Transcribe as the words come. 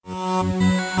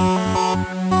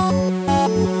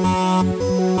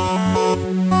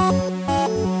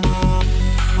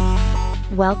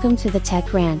Welcome to the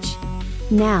Tech Ranch.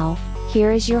 Now,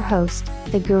 here is your host,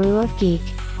 the Guru of Geek,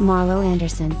 Marlo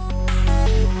Anderson.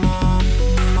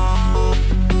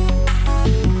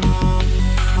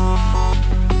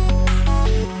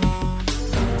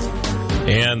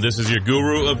 And this is your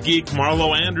Guru of Geek,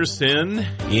 Marlo Anderson,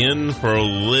 in for a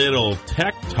little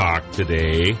tech talk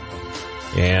today.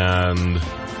 And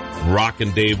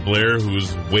rockin' Dave Blair,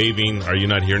 who's waving. Are you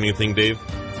not hearing anything, Dave?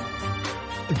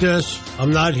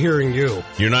 I'm not hearing you.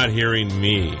 You're not hearing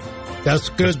me. That's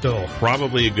good, though.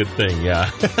 Probably a good thing,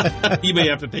 yeah. You may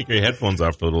have to take your headphones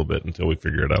off for a little bit until we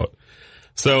figure it out.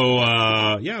 So,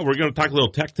 we're going to talk a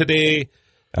little tech today.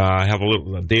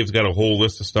 Dave's got a whole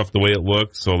list of stuff the way it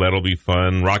looks, so that'll be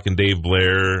fun. Rockin' Dave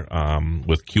Blair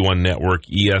with Q1 Network,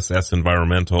 ESS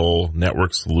Environmental,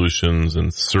 Network Solutions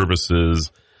and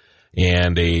Services,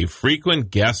 and a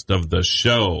frequent guest of the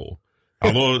show.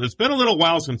 Although it's been a little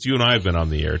while since you and I have been on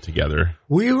the air together.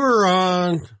 We were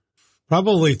on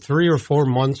probably 3 or 4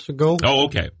 months ago. Oh,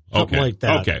 okay. Something like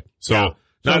that. Okay. So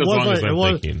not as long as I'm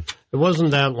thinking. It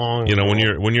wasn't that long ago. ago.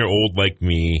 When you're old like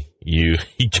me, you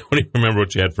don't even remember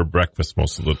what you had for breakfast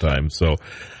most of the time. So,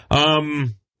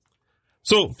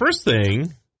 first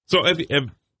thing,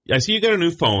 I see you got a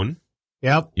new phone.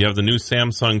 Yep. You have the new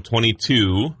Samsung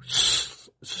 22.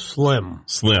 Slim.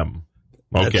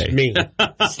 Okay. That's me.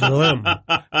 Slim.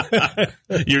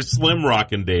 You're slim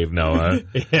rocking Dave now, huh?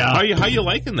 Yeah. How you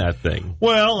liking that thing?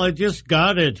 Well, I just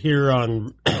got it here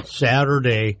on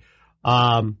Saturday.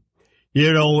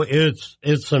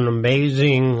 It's an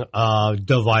amazing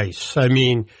device. I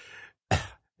mean,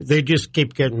 they just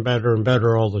keep getting better and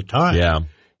better all the time. Yeah.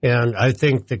 And I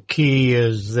think the key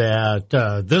is that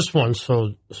this one's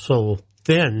so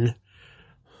thin,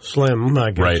 slim,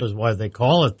 I guess is why they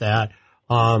call it that.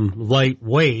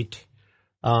 Lightweight,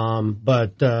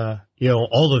 but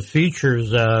all the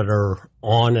features that are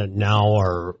on it now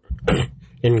are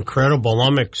incredible.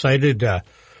 I'm excited to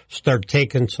start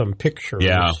taking some pictures.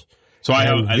 Yeah. So I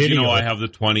have, as you know, I have the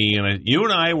 20, and you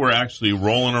and I were actually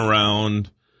rolling around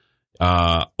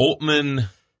Oatman,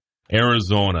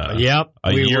 Arizona. Yep.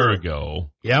 A year ago.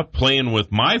 Yep. Playing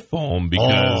with my phone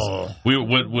because we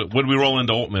roll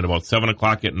into Oatman about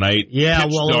 7:00 at night. Yeah.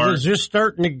 Pitch Well, dark. it was just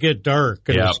starting to get dark,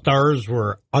 and the stars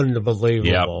were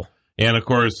unbelievable. Yep. And of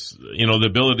course, the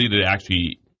ability to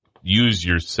actually use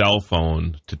your cell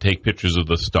phone to take pictures of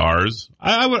the stars.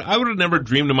 I would have never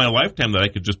dreamed in my lifetime that I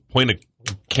could just point a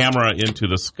camera into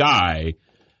the sky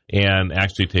and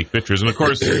actually take pictures. And of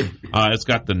course, it's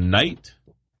got the night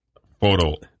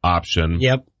photo option.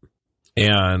 Yep.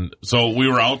 And so we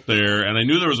were out there, and I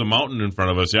knew there was a mountain in front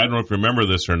of us. I don't know if you remember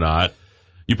this or not.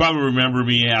 You probably remember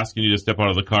me asking you to step out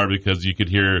of the car because you could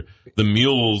hear the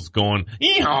mules going,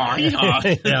 ee-haw, ee-haw,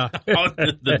 out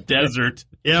in the desert.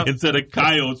 Yep. Instead of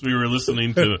coyotes, we were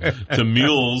listening to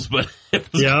mules, but it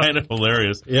was kind of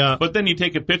hilarious. Yeah. But then you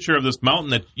take a picture of this mountain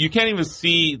that you can't even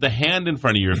see the hand in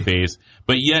front of your face,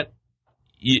 but yet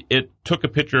it took a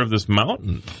picture of this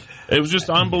mountain. It was just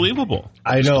unbelievable.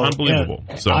 I know. Unbelievable.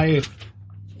 Yeah. So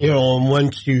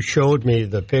once you showed me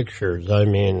the pictures, I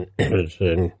mean, it's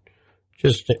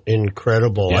just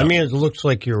incredible. Yeah. I mean, it looks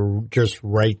like you're just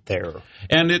right there.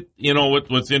 And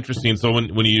what's interesting, so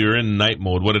when you're in night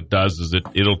mode, what it does is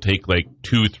it'll take like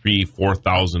 2,000, 3,000,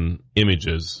 4,000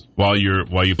 images while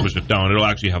you push it down. It'll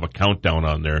actually have a countdown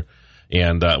on there.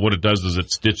 And what it does is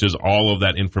it stitches all of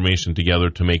that information together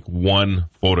to make one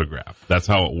photograph. That's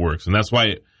how it works. And that's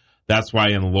why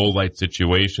in low light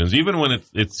situations, even when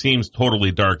it seems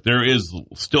totally dark, there is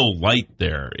still light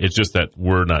there. It's just that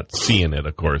we're not seeing it,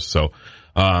 of course. So,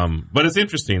 but it's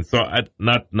interesting. So,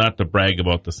 not to brag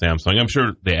about the Samsung. I'm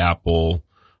sure the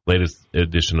latest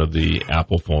edition of the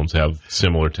Apple phones have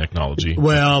similar technology.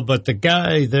 Well, but the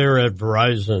guy there at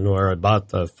Verizon, where I bought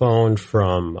the phone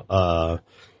from,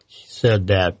 he said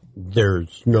that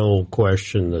there's no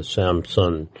question the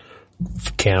Samsung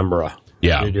camera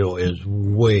video is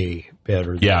way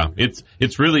better.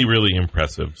 It's really, really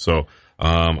impressive. So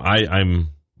I'm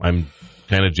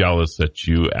kind of jealous that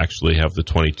you actually have the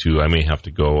 22. I may have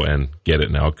to go and get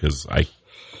it now because I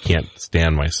can't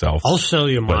stand myself. I'll sell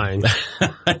you mine.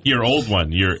 Your old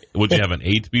one. Would you have an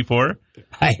 8 before?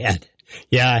 I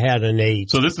had an 8.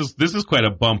 So this is quite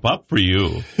a bump up for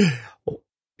you.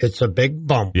 It's a big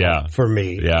bump for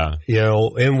me. Yeah.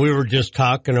 And we were just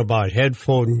talking about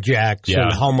headphone jacks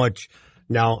and how much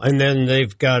now, and then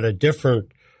they've got a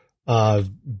different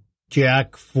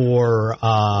jack for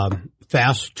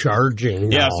fast charging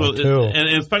now, too. And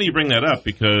it's funny you bring that up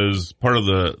because part of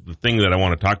the thing that I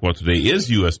want to talk about today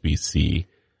is USB-C.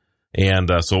 And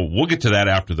so we'll get to that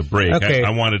after the break. Okay. I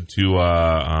wanted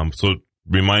to so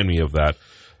remind me of that.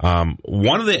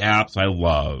 One of the apps I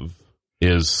love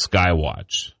is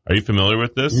Skywatch. Are you familiar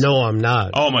with this? No, I'm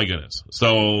not. Oh, my goodness.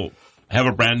 So I have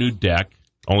a brand new deck.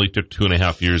 Only took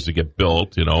 2.5 years to get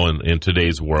built, in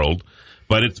today's world.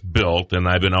 But it's built, and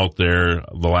I've been out there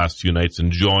the last few nights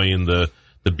enjoying the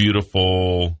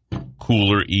beautiful,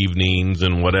 cooler evenings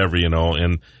and whatever,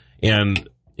 And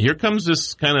here comes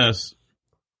this kind of...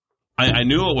 I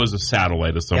knew it was a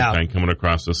satellite of some kind coming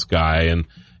across the sky, and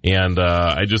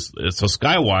so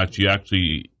Skywatch,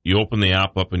 you open the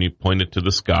app up and you point it to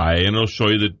the sky, and it'll show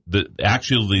you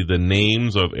the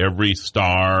names of every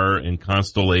star and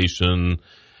constellation.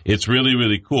 It's really,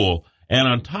 really cool. And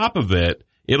on top of it,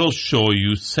 it'll show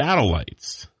you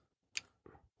satellites.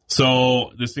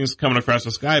 So this thing's coming across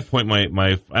the sky. I point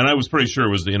and I was pretty sure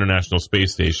it was the International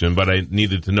Space Station, but I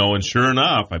needed to know. And sure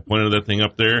enough, I pointed that thing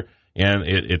up there, and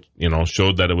it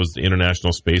showed that it was the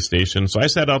International Space Station. So I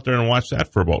sat out there and watched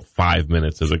that for about 5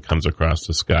 minutes as it comes across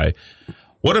the sky.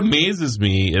 What amazes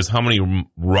me is how many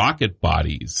rocket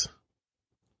bodies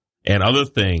and other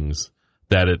things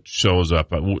that it shows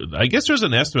up. I guess there's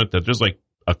an estimate that there's like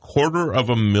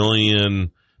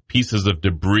 250,000 pieces of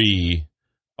debris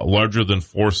larger than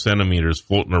 4 centimeters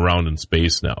floating around in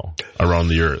space now around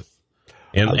the Earth.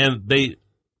 And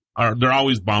they're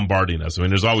always bombarding us. I mean,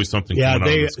 there's always something coming out of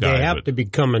the sky. They have to be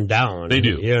coming down. They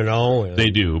do. They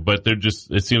do, but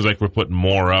it seems like we're putting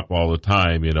more up all the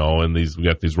time, and we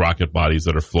got these rocket bodies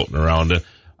that are floating around.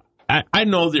 I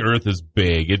know the Earth is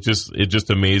big. It just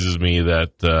amazes me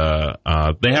that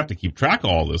they have to keep track of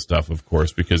all this stuff, of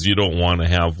course, because you don't want to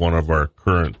have one of our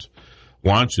current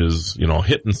launches,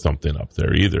 hitting something up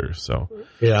there either. So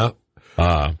yeah.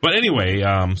 But anyway,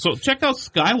 so check out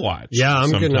Skywatch. Yeah,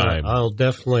 I'll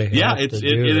definitely.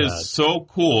 It is so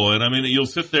cool, and I mean, you'll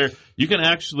sit there. You can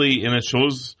actually, and it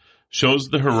shows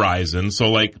the horizon. So,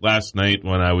 like last night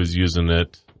when I was using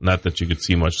it, not that you could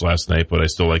see much last night, but I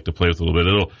still like to play with it a little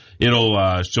bit.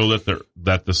 It'll show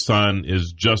that the sun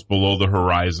is just below the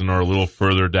horizon or a little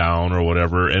further down or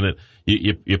whatever, and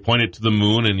you point it to the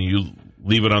moon and you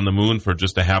leave it on the moon for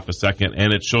just a half a second,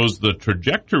 and it shows the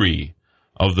trajectory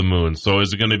of the moon. So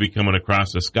is it going to be coming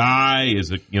across the sky?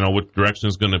 Is it, what direction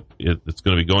it's going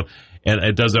to be going? And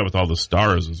it does that with all the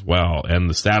stars as well, and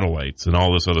the satellites and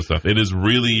all this other stuff. It is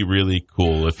really, really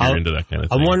cool if you're into that kind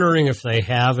of thing. I'm wondering if they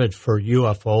have it for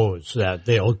UFOs, that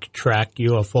they'll track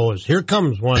UFOs. Here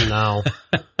comes one now.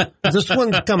 This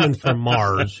one's coming from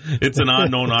Mars. It's an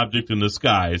unknown object in the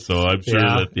sky, so I'm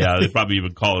sure they probably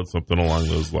even call it something along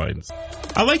those lines.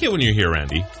 I like it when you're here,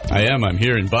 Randy. I am. I'm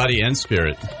here in body and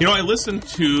spirit. I listened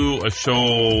to a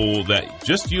show that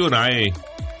just you and I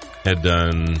had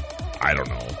done, I don't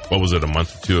know, what was it, a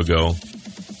month or two ago?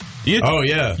 Oh,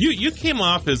 yeah. You came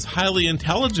off as highly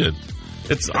intelligent.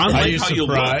 It's unlike Are you how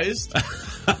surprised? You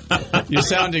look. You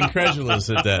sound incredulous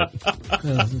at that.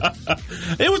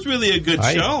 It was really a good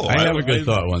show. I have a good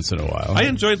thought once in a while. I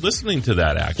enjoyed listening to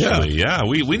that, actually. Yeah,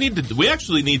 we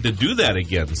actually need to do that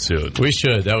again soon. We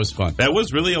should. That was fun. That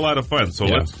was really a lot of fun. So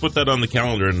let's put that on the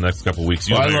calendar in the next couple of weeks.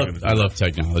 Well, I love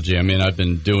technology. I mean, I've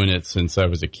been doing it since I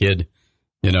was a kid.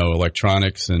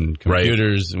 Electronics and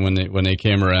computers when they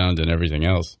came around and everything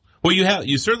else. Well,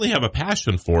 you certainly have a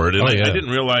passion for it, and I didn't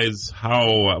realize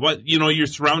how. But you're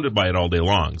surrounded by it all day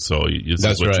long, so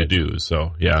that's what you do.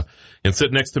 So yeah, and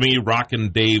sitting next to me,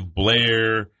 rocking Dave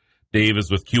Blair. Dave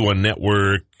is with Q1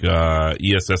 Network,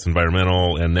 ESS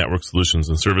Environmental, and Network Solutions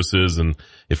and Services. And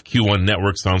if Q1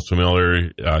 Network sounds familiar,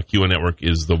 Q1 Network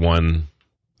is the one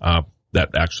that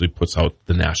actually puts out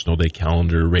the National Day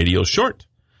Calendar radio short,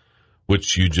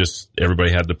 which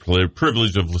everybody had the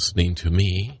privilege of listening to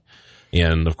me.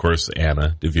 And, of course,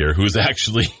 Anna DeVere, who's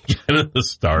actually kind of the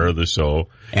star of the show.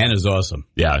 Anna's awesome.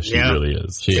 Yeah, she really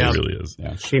is. She really is.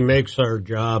 Yeah. She makes our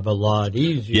job a lot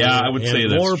easier. Yeah, I would say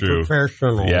that's more true.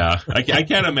 Professional. Yeah, I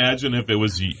can't imagine if it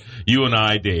was you and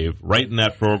I, Dave, writing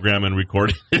that program and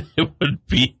recording it. It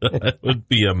would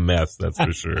be a mess, that's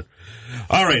for sure.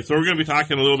 All right, so we're going to be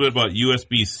talking a little bit about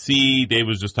USB-C. Dave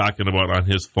was just talking about on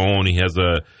his phone. He has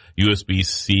a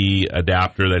USB-C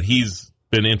adapter that he's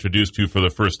been introduced to for the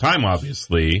first time,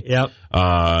 obviously. Yep.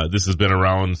 This has been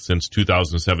around since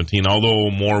 2017,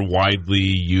 although more widely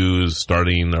used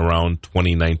starting around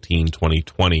 2019,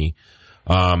 2020.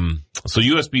 So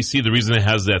USB-C, the reason it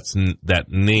has that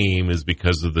name is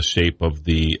because of the shape of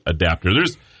the adapter.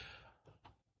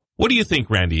 What do you think,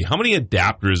 Randy? How many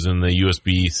adapters in the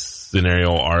USB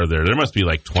scenario are there? There must be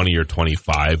like 20 or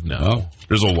 25 now. Oh.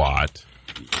 There's a lot.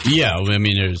 Yeah, I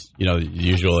mean, there's, the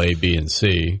usual A, B, and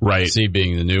C. Right. C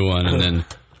being the new one, and then,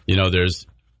 there's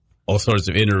all sorts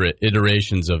of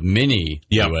iterations of mini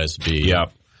USB. Yeah.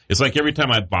 It's like every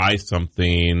time I buy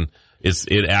something,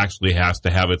 it actually has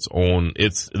to have its own.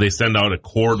 They send out a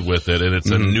cord with it, and it's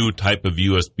a new type of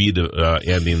USB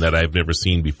ending that I've never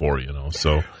seen before.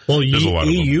 So there's a lot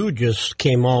of EU just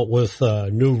came out with a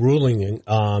new ruling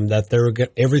that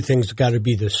everything's got to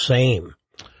be the same.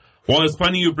 Well, it's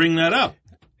funny you bring that up.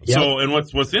 Yep. So, and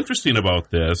what's interesting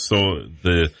about this? So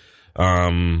the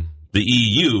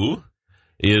EU.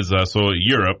 So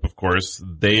Europe, of course,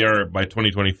 they are, by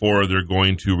 2024, they're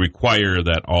going to require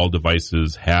that all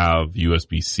devices have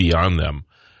USB-C on them.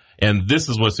 And this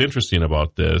is what's interesting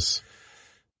about this,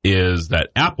 is that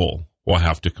Apple will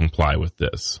have to comply with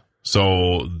this.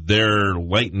 So their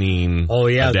Lightning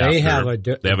adapter, they have a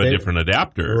different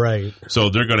adapter. Right.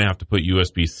 So they're going to have to put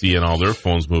USB-C in all their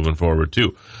phones moving forward,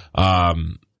 too.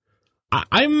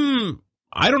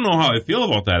 I don't know how I feel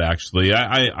about that, actually.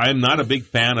 I'm not a big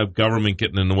fan of government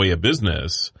getting in the way of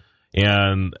business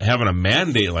and having a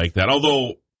mandate like that,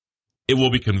 although it will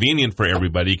be convenient for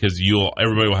everybody because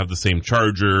everybody will have the same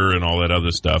charger and all that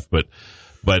other stuff. But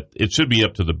it should be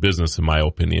up to the business, in my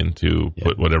opinion, to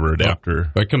put whatever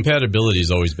adapter. But compatibility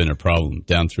has always been a problem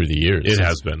down through the years. It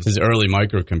has been. Since early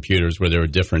microcomputers where there were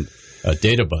different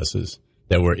data buses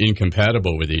that were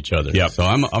incompatible with each other. Yep. So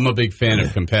I'm a big fan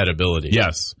of compatibility.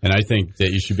 Yes. And I think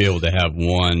that you should be able to have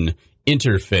one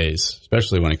interface,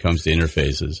 especially when it comes to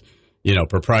interfaces.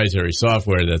 Proprietary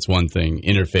software, that's one thing.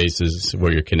 Interfaces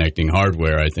where you're connecting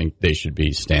hardware, I think they should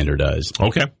be standardized.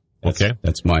 Okay.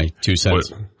 That's my 2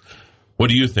 cents. What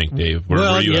do you think, Dave?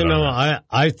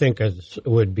 I think it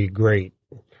would be great.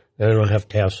 I don't have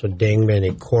to have so dang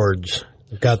many cords.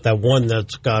 Got that one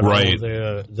that's got all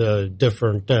the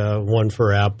different one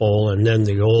for Apple, and then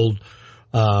the old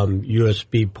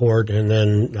USB port, and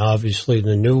then obviously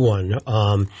the new one.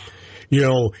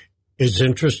 It's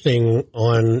interesting.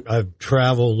 I've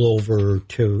traveled over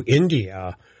to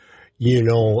India,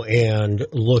 and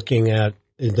looking at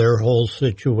their whole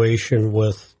situation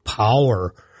with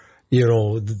power.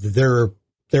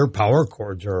 Their power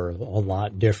cords are a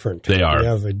lot different. They are. They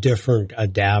have a different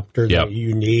adapter that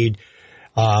you need.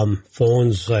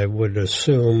 Phones, I would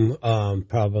assume,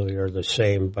 probably are the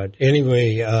same. But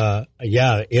anyway, I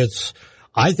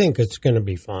think it's going to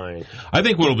be fine. I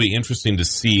think what will be interesting to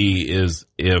see is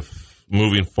if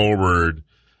moving forward,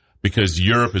 because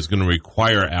Europe is going to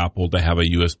require Apple to have a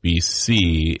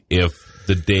USB-C if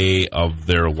the day of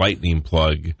their Lightning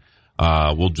plug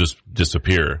will just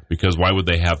disappear. Because why would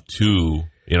they have two,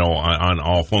 on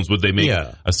all phones? Would they make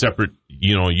a separate,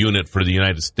 unit for the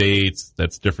United States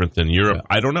that's different than Europe?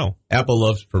 Yeah. I don't know. Apple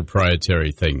loves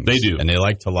proprietary things. They do. And they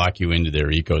like to lock you into their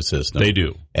ecosystem. They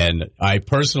do. And I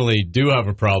personally do have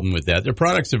a problem with that. Their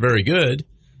products are very good,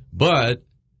 but,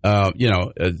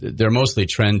 they're mostly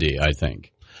trendy, I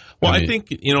think. Well, I think,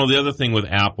 the other thing with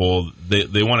Apple,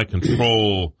 they want to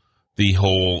control the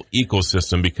whole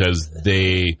ecosystem because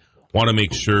they want to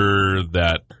make sure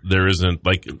that there isn't,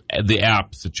 like the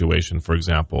app situation, for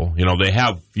example. They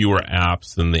have fewer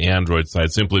apps than the Android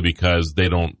side simply because they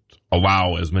don't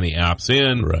allow as many apps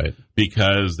in, right?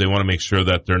 Because they want to make sure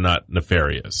that they're not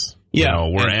nefarious. Yeah.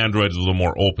 Where Android is a little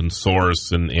more open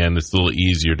source and it's a little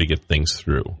easier to get things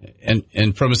through.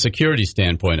 And from a security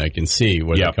standpoint, I can see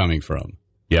where they're coming from.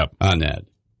 Yep. On that.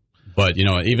 But,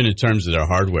 even in terms of their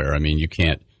hardware, you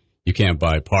can't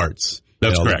buy parts.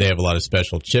 That's correct. They have a lot of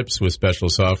special chips with special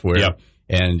software. Yep.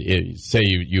 And say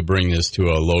you bring this to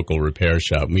a local repair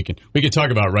shop. We can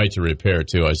talk about right to repair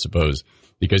too, I suppose,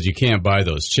 because you can't buy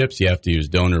those chips. You have to use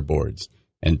donor boards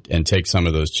and take some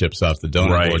of those chips off the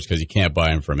donor boards because you can't buy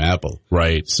them from Apple.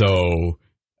 Right. So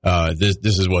this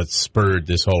is what spurred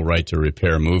this whole right to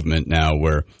repair movement now,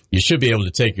 where you should be able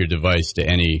to take your device to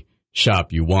any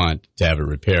shop you want to have it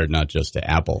repaired, not just to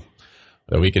Apple.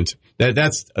 So we can.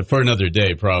 That's for another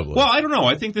day, probably. Well, I don't know.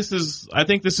 I think this is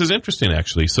interesting,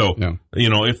 actually. So,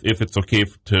 if it's okay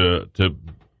to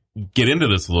get into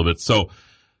this a little bit. So,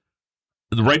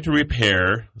 the right to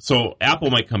repair. So,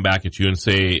 Apple might come back at you and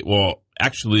say, "Well,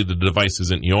 actually, the device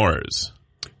isn't yours."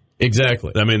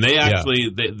 Exactly. They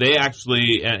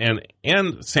actually,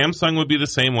 and Samsung would be the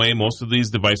same way. Most of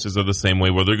these devices are the same way,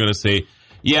 where they're going to say,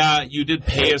 "Yeah, you did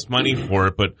pay us money for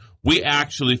it, but." We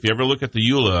actually, if you ever look at the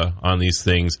EULA on these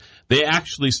things, they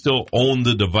actually still own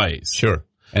the device. Sure.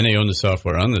 And they own the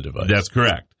software on the device. That's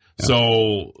correct. Yeah.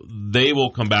 So they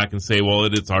will come back and say, well,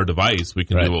 it's our device. We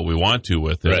can do what we want to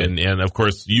with it. Right. And of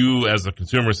course, you as a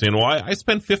consumer saying, well, I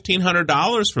spent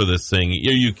 $1,500 for this thing.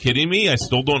 Are you kidding me? I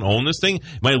still don't own this thing.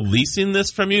 Am I leasing this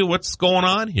from you? What's going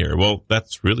on here? Well,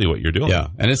 that's really what you're doing. Yeah.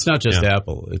 And it's not just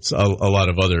Apple. It's a lot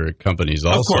of other companies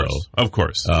also. Of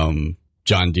course.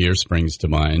 John Deere springs to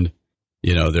mind.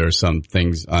 You know, there are some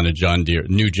things on a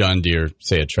new John Deere,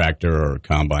 say a tractor or a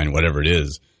combine, whatever it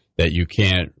is, that you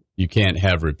can't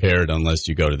have repaired unless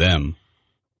you go to them.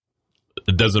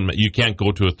 It doesn't. You can't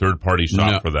go to a third-party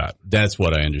shop for that. That's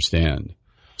what I understand.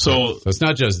 So it's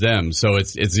not just them. So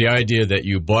it's the idea that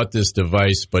you bought this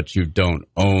device, but you don't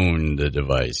own the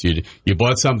device. You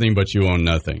bought something, but you own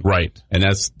nothing. Right. And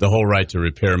that's the whole right to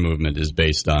repair movement is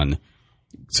based on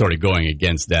sort of going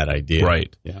against that idea.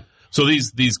 Right. Yeah. So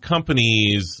these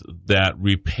companies that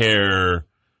repair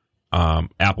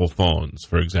Apple phones,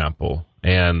 for example,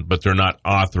 but they're not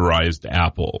authorized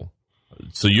Apple.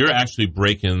 So you're actually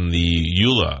breaking the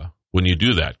EULA when you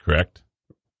do that, correct?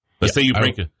 Let's say you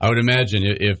break it. I would imagine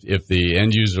if the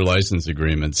end user license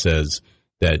agreement says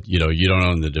that you don't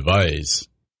own the device,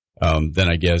 then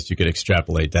I guess you could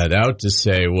extrapolate that out to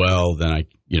say, well, then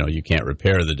you can't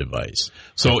repair the device.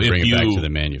 So if bring you it back to the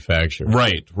manufacturer,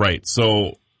 right.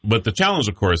 So, but the challenge,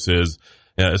 of course, is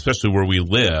especially where we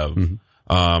live,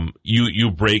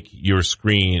 you break your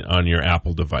screen on your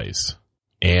Apple device,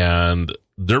 and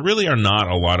there really are not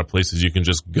a lot of places you can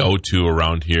just go to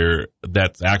around here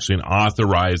that's actually an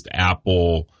authorized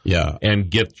Apple and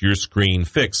get your screen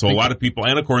fixed. So a lot of people,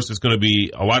 and of course it's going to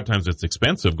be, a lot of times it's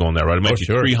expensive going there, right? It might be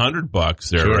 $300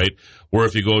 there, right? Or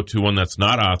if you go to one that's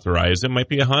not authorized, it might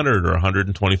be $100 or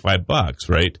 $125,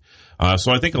 right?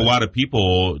 So I think a lot of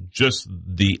people, just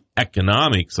the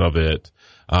economics of it,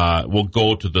 will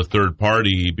go to the third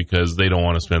party because they don't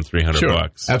want to spend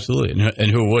 $300. Absolutely.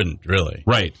 And who wouldn't, really?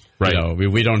 Right.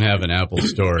 We don't have an Apple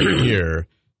store here,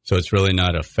 so it's really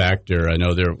not a factor. I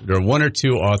know there are one or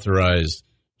two authorized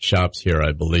shops here,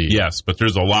 I believe. Yes, but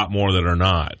there's a lot more that are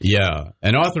not. Yeah.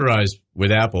 And authorized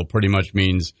with Apple pretty much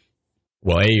means,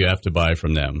 well, A, you have to buy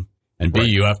from them, and B,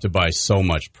 you have to buy so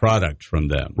much product from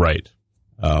them. Right.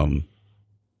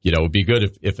 It would be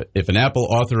good if an Apple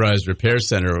authorized repair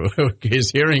center is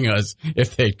hearing us,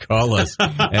 if they'd call us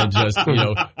and just,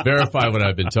 verify what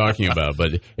I've been talking about.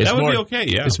 But it's that would be okay,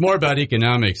 yeah. It's more about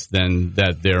economics than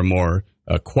that they're more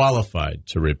qualified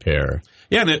to repair.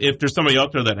 Yeah, and if there's somebody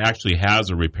out there that actually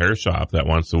has a repair shop that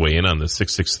wants to weigh in on the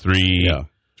 663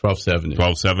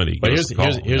 1270. But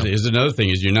here's another thing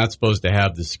is you're not supposed to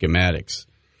have the schematics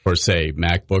for, say,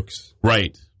 MacBooks.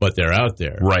 Right. But they're out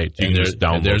there. Right. And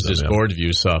there's this board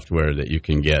view software that you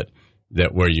can get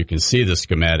where you can see the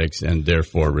schematics and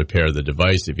therefore repair the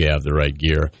device if you have the right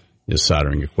gear,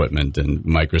 soldering equipment and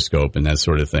microscope and that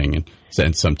sort of thing,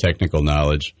 and some technical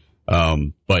knowledge.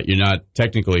 But you're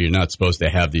not supposed to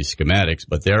have these schematics,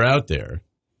 but they're out there.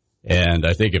 And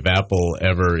I think if Apple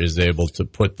ever is able to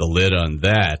put the lid on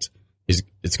that,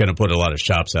 it's going to put a lot of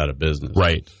shops out of business.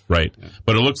 Right. Yeah.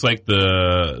 But it looks like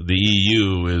the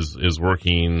EU is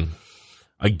working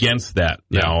against that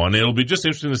now, and it'll be just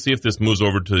interesting to see if this moves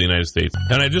over to the United States.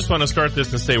 And I just want to start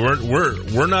this and say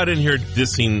we're not in here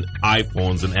dissing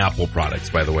iPhones and Apple products,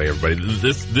 by the way, everybody.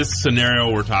 This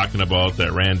scenario we're talking about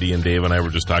that Randy and Dave and I were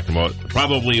just talking about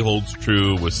probably holds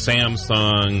true with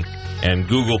Samsung and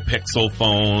Google Pixel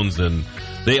phones, and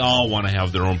they all want to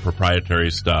have their own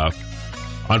proprietary stuff.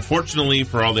 Unfortunately,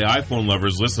 for all the iPhone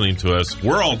lovers listening to us,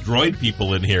 we're all Droid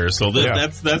people in here, so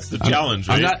that's the challenge,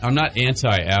 right? I'm not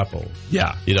anti-Apple.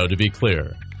 Yeah, to be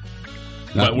clear.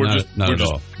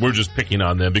 We're just picking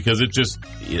on them because it just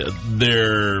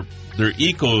their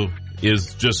eco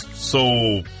is just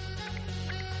so.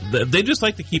 They just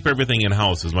like to keep everything in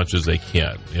house as much as they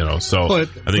can, So I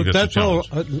think that's a challenge.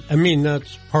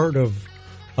 That's part of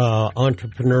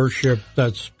entrepreneurship.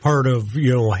 That's part of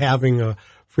having a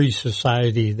free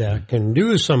society that can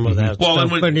do some of that stuff.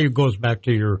 But it goes back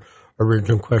to your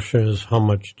original question: is how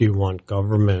much do you want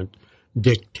government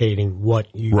dictating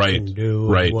what you can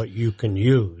do and what you can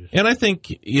use? And I think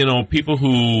people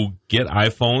who get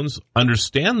iPhones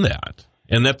understand that.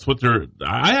 And that's what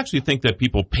I actually think that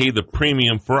people pay the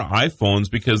premium for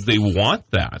iPhones because they want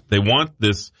that. They want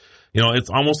this, it's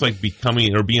almost like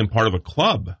becoming or being part of a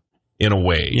club in a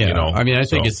way, I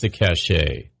think it's the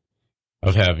cachet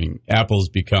of having Apple's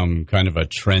become kind of a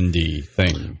trendy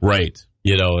thing. Right.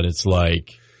 And it's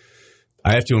like,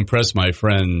 I have to impress my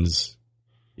friends.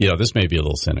 This may be a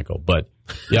little cynical, but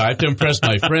I have to impress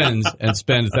my friends and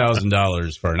spend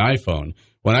 $1,000 for an iPhone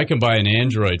when I can buy an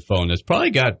Android phone that's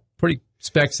probably got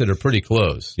specs that are pretty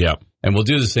close. Yeah. And we'll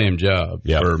do the same job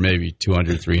for maybe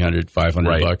 $200, $300,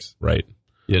 $500. Right.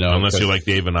 Unless you're like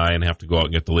Dave and I and have to go out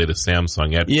and get the latest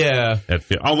Samsung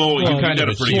although you kind of got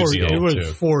a pretty good deal. It was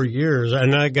 4 years,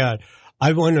 and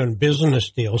I went on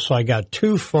business deal, so I got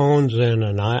two phones and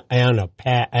a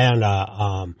pad and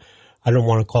I don't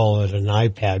want to call it an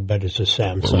iPad, but it's a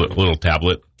Samsung little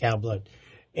tablet.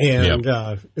 And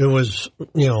it was,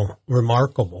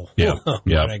 remarkable. Yeah,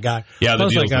 what I got. Yeah,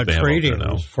 plus I got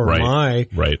trade-ins for my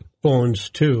phones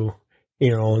too. I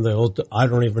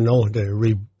don't even know,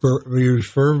 to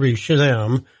refurbish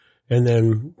them and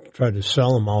then try to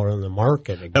sell them out on the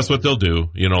market again. That's what they'll do.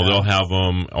 They'll have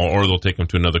them, or they'll take them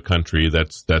to another country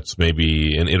that's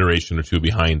maybe an iteration or two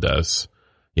behind us,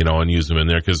 and use them in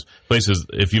there. Because places,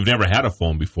 if you've never had a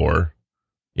phone before,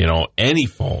 any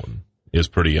phone is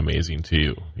pretty amazing to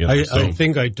you. I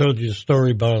think I told you a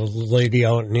story about a lady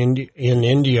out in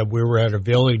India. We were at a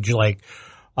village,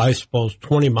 I suppose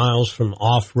 20 miles from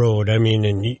off-road. I mean,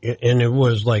 and it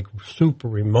was super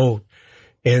remote.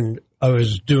 And I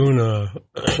was doing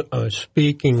a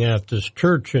speaking at this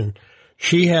church, and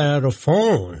she had a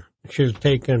phone. She was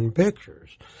taking pictures.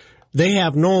 They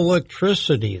have no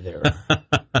electricity there,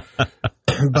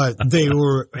 but they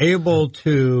were able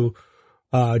to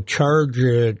charge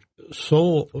it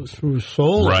through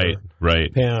solar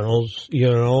panels.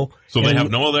 So they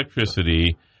have no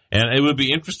electricity, and it would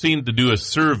be interesting to do a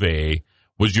survey.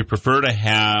 Would you prefer to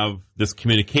have this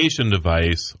communication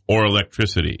device or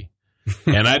electricity?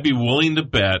 And I'd be willing to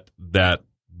bet that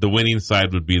the winning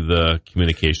side would be the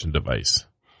communication device,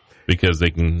 because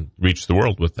they can reach the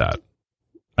world with that.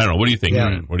 I don't know. What do you think?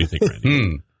 Yeah. What do you think,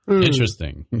 Randy?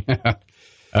 Interesting.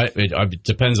 It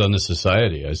depends on the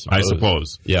society, I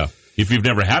suppose. Yeah. If you've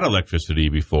never had electricity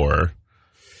before,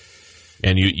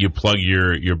 and you plug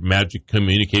your magic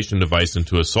communication device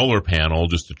into a solar panel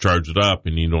just to charge it up,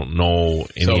 and you don't know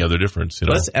any other difference.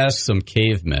 Let's ask some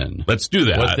cavemen. Let's do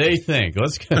that. What they think.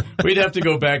 We'd have to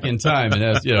go back in time and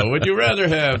ask, would you rather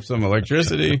have some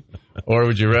electricity or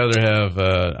would you rather have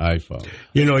an iPhone?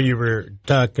 You were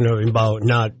talking about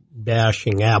not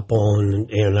bashing Apple,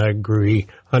 and I agree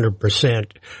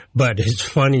 100%. But it's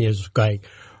funny, it's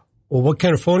well, what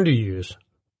kind of phone do you use?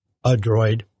 A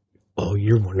Droid. Oh,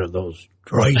 you're one of those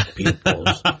Droid people.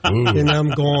 And I'm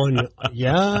going,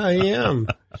 yeah, I am.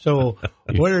 So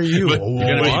what are you? You're going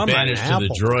to be banished to the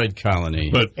Droid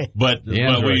colony. But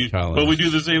we do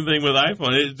the same thing with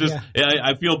iPhone. It just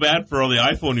I feel bad for all the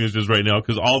iPhone users right now,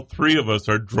 because all three of us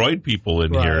are Droid people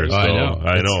in here. So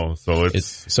I know.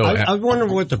 So I wonder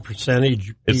what the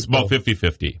percentage. It's about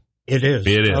 50-50. It is.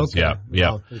 It is. Okay.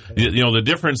 Yeah. Okay. The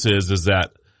difference is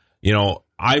that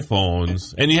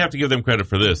iPhones, and you have to give them credit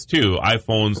for this too,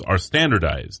 iPhones are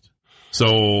standardized.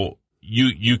 So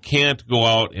you can't go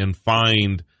out and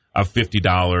find a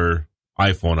 $50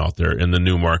 iPhone out there in the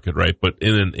new market, right? But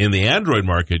in the Android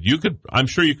market, I'm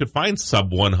sure you could find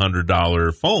sub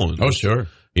 $100 phones. Oh, sure.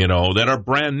 That are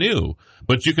brand new.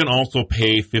 But you can also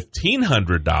pay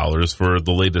 $1,500 for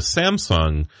the latest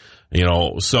Samsung,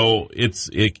 so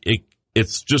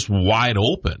it's just wide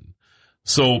open.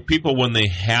 So people, when they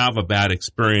have a bad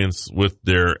experience with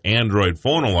their Android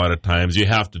phone, a lot of times you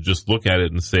have to just look at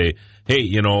it and say, hey,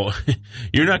 you're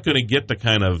not going to get the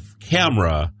kind of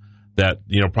camera that,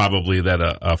 probably that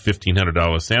a $1,500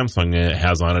 Samsung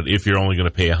has on it if you're only going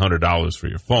to pay $100 for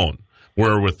your phone.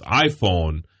 Where with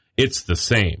iPhone, it's the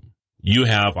same. You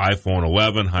have iPhone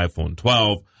 11, iPhone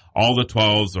 12. All the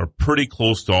 12s are pretty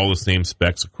close to all the same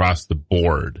specs across the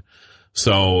board.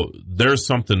 So there's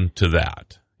something to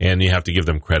that. And you have to give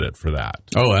them credit for that.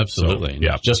 Oh, absolutely.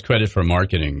 So, just credit for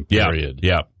marketing, period.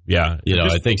 Yeah.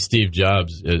 I think Steve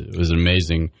Jobs was an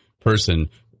amazing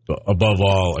person, above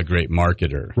all, a great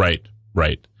marketer. Right.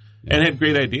 Yeah. And had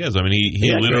great ideas. I mean,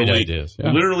 he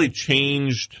literally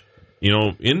changed,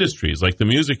 industries, like the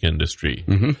music industry.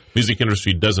 Mm-hmm. Music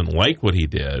industry doesn't like what he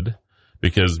did,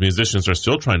 because musicians are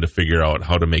still trying to figure out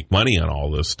how to make money on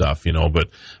all this stuff, but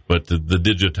the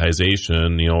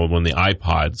digitization, when the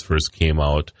iPods first came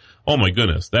out, oh my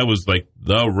goodness, that was like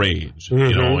the rage,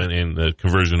 mm-hmm. and the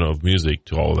conversion of music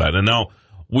to all of that. And now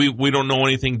we don't know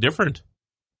anything different.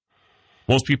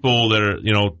 Most people that are,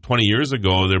 20 years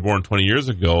ago, they're born 20 years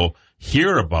ago,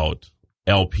 hear about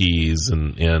LPs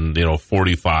and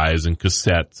 45s and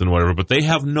cassettes and whatever, but they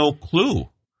have no clue.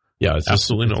 Yeah, it's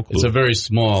absolutely no clue. It's a very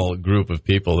small group of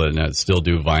people that still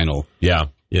do vinyl. Yeah.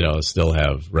 Still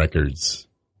have records.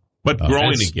 But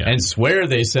growing again. And swear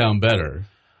they sound better.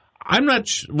 I'm not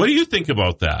what do you think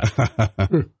about that?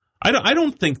 I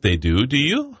don't think they do. Do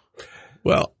you?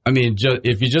 Well, I mean,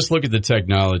 if you just look at the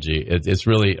technology, it's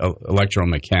really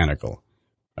electromechanical.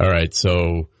 All right,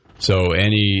 so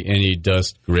any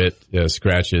dust, grit,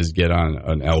 scratches get on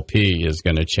an LP is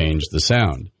going to change the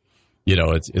sound.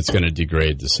 It's going to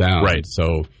degrade the sound. Right.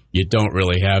 So you don't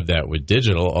really have that with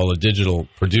digital. All the digital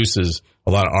produces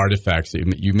a lot of artifacts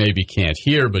that you maybe can't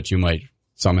hear, but you might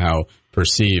somehow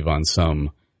perceive on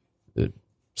some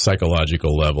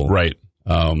psychological level. Right.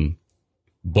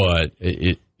 But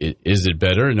is it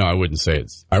better? No, I wouldn't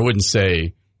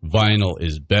say vinyl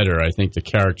is better. I think the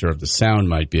character of the sound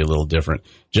might be a little different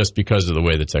just because of the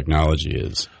way the technology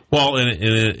is. Well, and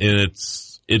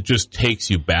it just takes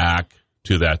you back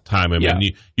to that time. I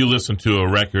mean, you listen to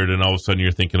a record and all of a sudden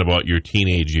you're thinking about your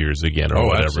teenage years again or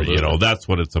whatever. Absolutely. You know, that's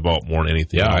what it's about more than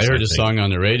anything else. I heard a song on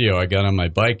the radio. I got on my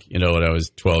bike, when I was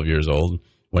 12 years old,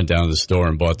 went down to the store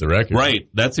and bought the record. Right.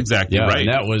 That's exactly right.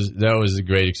 And that was a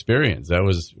great experience. That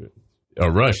was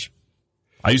a rush.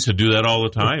 I used to do that all the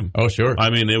time. Oh, sure. I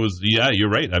mean, it was, you're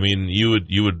right. I mean, you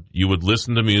would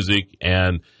listen to music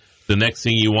and the next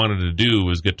thing you wanted to do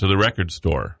was get to the record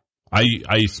store.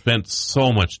 I spent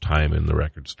so much time in the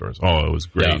record stores. Oh, it was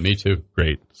great. Yeah, me too.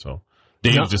 Great. So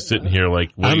Dave's just sitting here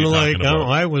like, what are you talking about?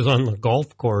 I was on the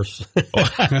golf course. Or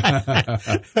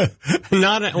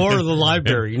the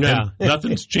library. No.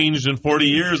 Nothing's changed in 40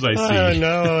 years, I see.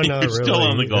 No, not You're really. still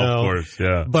on the golf course,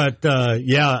 yeah. But,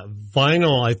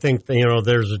 vinyl, I think,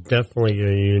 there's definitely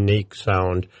a unique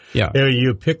sound. Yeah.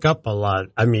 You pick up a lot.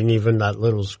 I mean, even that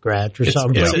little scratch or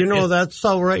something. But, that's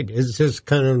all right. It's just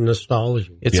kind of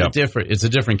nostalgia. It's a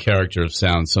different character of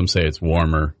sound. Some say it's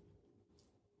warmer.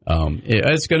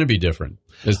 It's going to be different.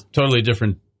 It's a totally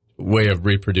different way of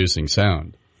reproducing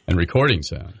sound and recording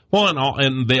sound. Well,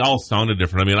 and they all sounded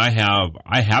different. I mean, I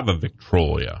have a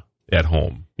Victrola at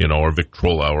home, or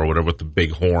Victrola or whatever with the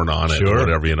big horn on it or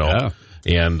whatever, Yeah.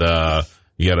 And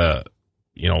you got to,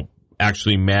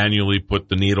 actually manually put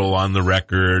the needle on the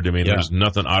record. I mean, there's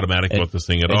nothing automatic about this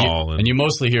thing at all. And you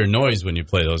mostly hear noise when you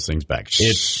play those things back.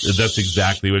 That's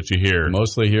exactly what you hear.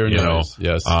 Mostly hear noise,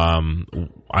 yes.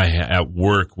 At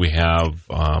work, we have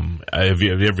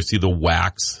you ever see the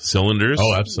wax cylinders?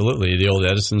 Oh, absolutely. The old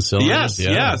Edison cylinders.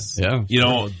 Yes. Yeah.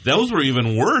 Those were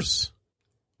even worse.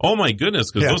 Oh, my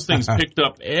goodness, because those things picked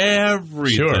up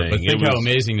everything. Sure, but think how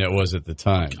amazing that was at the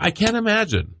time. I can't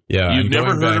imagine. Yeah, You've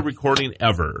never heard a recording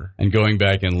ever. And going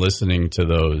back and listening to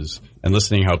those and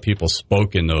listening how people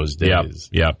spoke in those days.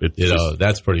 Yeah.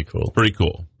 That's pretty cool. Pretty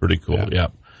cool. Yeah.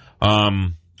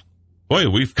 Boy,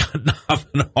 we've gotten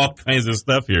all kinds of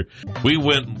stuff here. We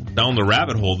went down the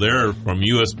rabbit hole there from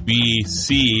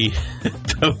USB-C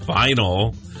to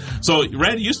vinyl. So,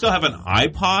 Randy, you still have an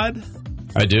iPod?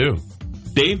 I do.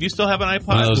 Dave, you still have an iPod?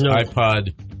 One of those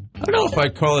iPod. I don't know if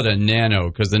I'd call it a nano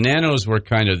because the nanos were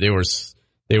they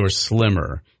were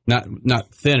slimmer, not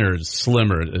thinner,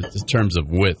 slimmer in terms of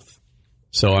width.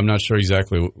 So I'm not sure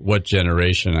exactly what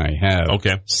generation I have.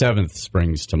 Okay, 7th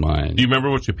springs to mind. Do you remember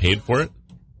what you paid for it?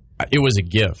 It was a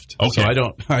gift. Okay,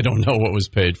 so I don't know what was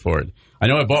paid for it. I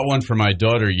know I bought one for my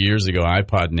daughter years ago,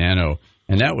 iPod Nano,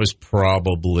 and that was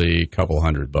probably a couple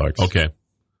 $100. Okay.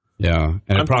 Yeah,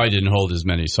 and it probably didn't hold as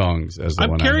many songs as the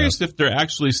one I have. I'm curious if they're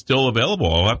actually still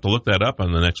available. I'll have to look that up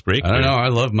on the next break. I don't know. I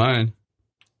love mine.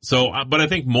 So, but I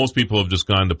think most people have just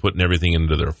gone to putting everything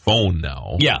into their phone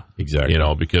now. Yeah, exactly.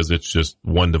 Because it's just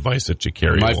one device that you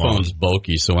carry My along. phone's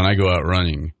bulky, so when I go out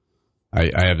running,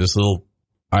 I have this little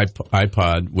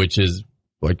iPod, which is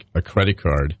like a credit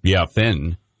card,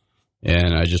 thin,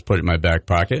 and I just put it in my back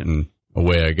pocket and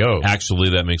away I go.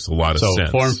 Actually, that makes a lot of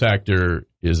sense. So form factor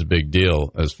is a big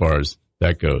deal as far as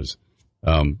that goes,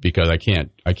 because I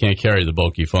can't carry the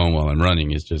bulky phone while I'm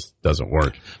running. It just doesn't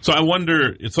work. So I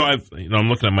wonder. So I'm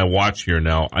looking at my watch here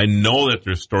now. I know that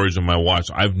there's storage on my watch.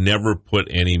 I've never put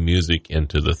any music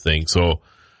into the thing. So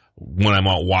when I'm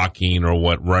out walking or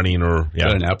running or Is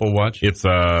that an Apple Watch? It's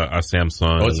a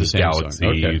Samsung. Oh, it's a Samsung.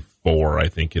 Galaxy 4, I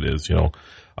think it is.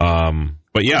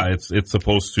 But yeah, it's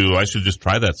supposed to. I should just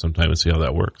try that sometime and see how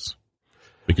that works.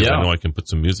 Because I know I can put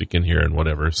some music in here and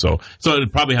whatever. So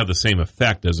it'd probably have the same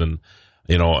effect as an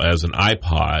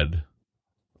iPod.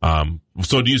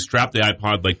 So do you strap the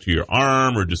iPod like to your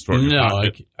arm or just store it in your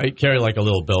pocket? I carry like a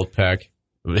little belt pack.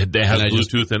 It has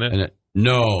Bluetooth in it?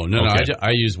 No. Okay.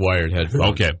 I use wired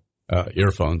headphones. Okay.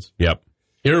 Earphones. Yep.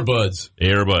 Earbuds.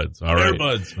 All right.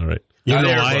 Earbuds. All right. Not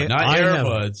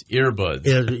earbuds. Earbuds.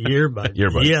 Earbuds.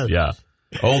 Earbuds. Yeah.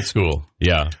 Old school.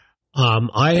 Yeah.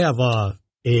 I have a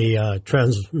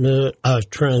transistor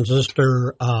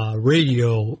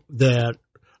radio that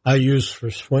I use for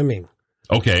swimming.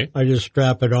 Okay. I just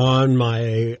strap it on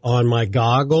my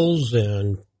goggles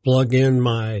and plug in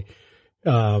my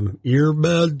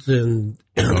earbuds and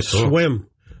swim.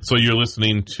 So you're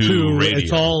listening to radio.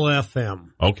 It's all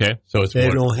FM. Okay. So it's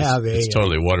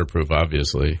totally waterproof,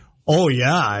 obviously. Oh,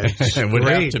 yeah. It's it would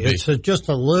great. have to be. It's just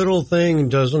a little thing.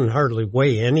 Doesn't hardly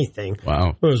weigh anything.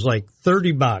 Wow. It was like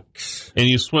 $30. And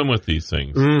you swim with these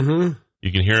things. Mm-hmm.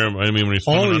 You can hear them. I mean, when you're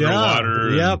swimming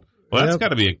underwater. Yep. Well, that's got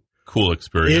to be a cool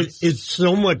experience. It's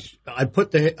so much. I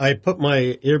put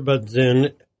my earbuds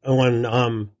in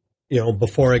when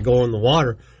before I go in the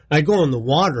water, I go in the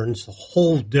water, and it's a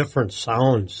whole different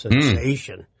sound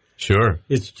sensation. Sure.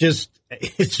 It's just,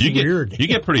 weird. You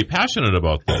get pretty passionate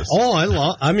about this.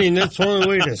 Oh, I mean, that's the only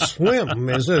way to swim.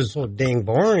 It's so dang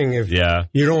boring if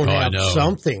you don't have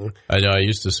something. I know. I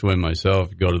used to swim myself,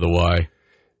 go to the Y,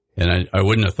 and I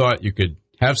wouldn't have thought you could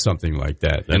have something like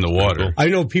that in the water. Cool. I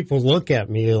know people look at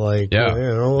me like, but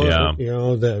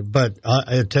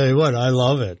I tell you what, I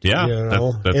love it. Yeah,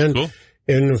 that's cool.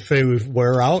 And if they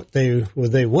wear out, they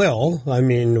will. I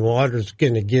mean, the water's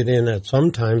going to get in at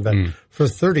some time, but for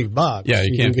 $30,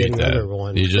 you can't get beat another that.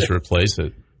 one. You just replace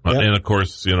it. And of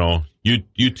course,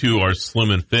 you two are slim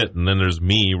and fit, and then there's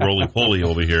me, roly-poly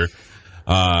over here.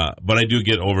 But I do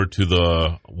get over to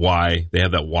the Y. They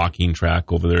have that walking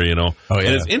track over there, Oh, yeah.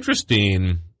 And it's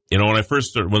interesting,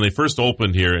 when they first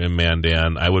opened here in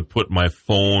Mandan, I would put my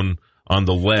phone on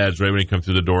the ledge right when you come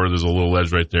through the door. There's a little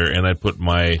ledge right there, and I put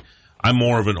I'm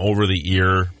more of an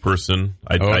over-the-ear person.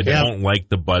 I don't like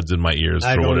the buds in my ears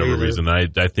for whatever reason. I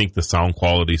think the sound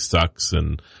quality sucks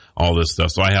and all this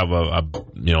stuff. So I have a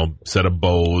set of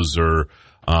Bose or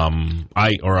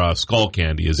a Skull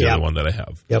Candy is the other one that I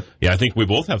have. Yep. Yeah, I think we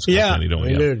both have Skull Candy, don't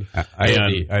we? Did. I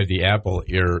have the Apple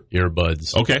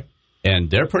earbuds. Okay.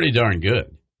 And they're pretty darn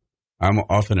good. I'm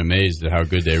often amazed at how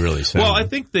good they really sound. Well, I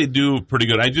think they do pretty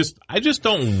good. I just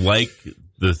don't like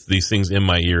these things in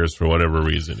my ears for whatever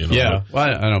reason. Yeah, well,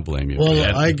 I don't blame you.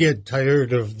 Well, I get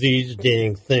tired of these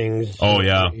dang things. Oh,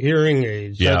 yeah. Hearing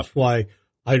aids. Yeah. That's why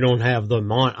I don't have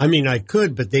them on. I mean, I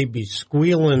could, but they'd be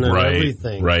squealing and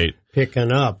everything. Right.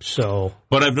 Picking up, so.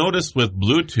 But I've noticed with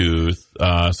Bluetooth,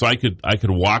 so I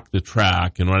could walk the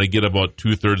track, and when I get about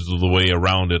 2/3 of the way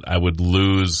around it, I would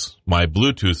lose my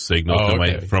Bluetooth signal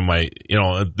from my.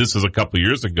 This is a couple of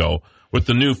years ago. With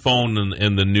the new phone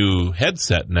and the new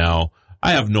headset now,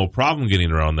 I have no problem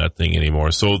getting around that thing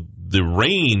anymore. So the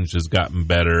range has gotten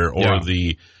better, or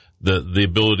the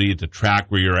ability to track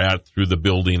where you're at through the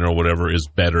building or whatever is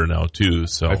better now too.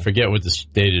 So I forget what the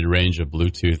stated range of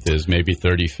Bluetooth is, maybe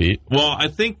 30 feet. Well, I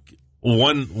think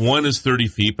one is 30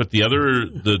 feet, but the other,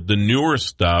 the newer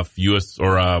stuff, US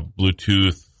or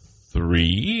Bluetooth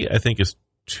 3, I think is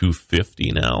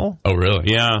 250 now. Oh,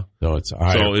 really? Yeah. So it's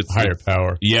higher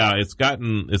power. Yeah, it's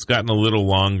gotten a little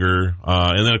longer,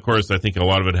 and then of course I think a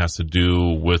lot of it has to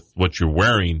do with what you're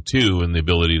wearing too, and the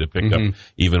ability to pick up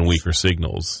even weaker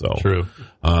signals. So true.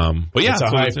 But yeah, it's a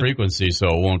high frequency, so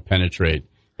it won't penetrate.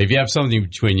 If you have something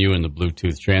between you and the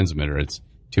Bluetooth transmitter, it's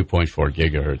 2.4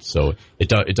 gigahertz, so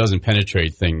it doesn't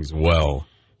penetrate things well.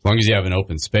 As long as you have an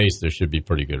open space, there should be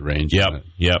pretty good range.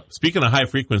 Yep. Speaking of high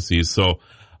frequencies, so.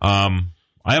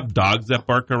 I have dogs that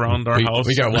bark around our house.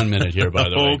 We got 1 minute here, by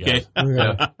the way. Okay.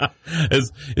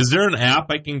 Is there an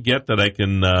app I can get that I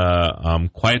can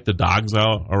quiet the dogs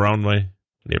out around my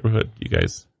neighborhood? You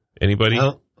guys, anybody?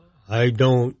 I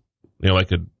don't.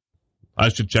 I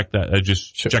should check that.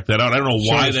 Check that out. I don't know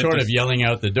why. Short of yelling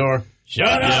out the door. Shut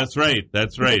up. Yeah, that's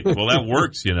right. Well, that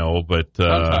works, but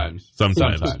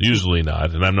sometimes, usually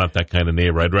not. And I'm not that kind of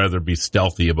neighbor. I'd rather be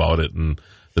stealthy about it, and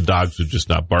the dogs would just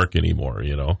not bark anymore,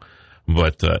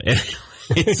 But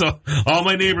anyway, so all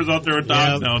my neighbors out there with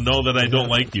dogs now know that I don't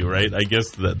like you, right? I guess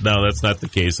that's not the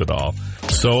case at all.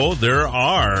 So there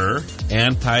are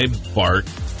anti-bark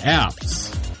apps.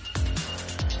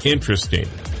 Interesting.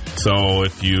 So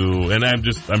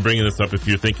I'm bringing this up, if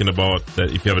you're thinking about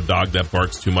that, if you have a dog that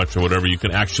barks too much or whatever, you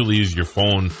can actually use your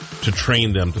phone to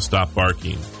train them to stop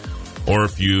barking. Or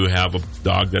if you have a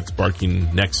dog that's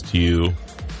barking next to you,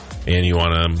 and you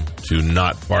want them to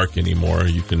not bark anymore,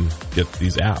 you can get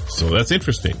these apps. So that's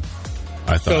interesting,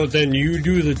 I thought. So then you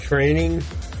do the training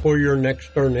for your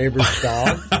next door neighbor's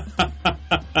dog?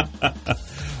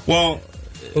 Well,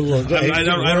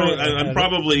 I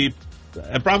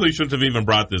probably shouldn't have even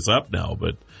brought this up now,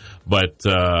 but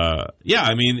yeah,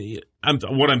 I mean,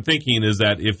 what I'm thinking is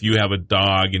that if you have a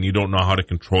dog and you don't know how to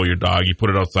control your dog, you put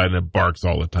it outside and it barks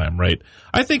all the time, right?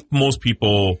 I think most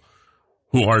people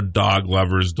who are dog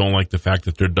lovers don't like the fact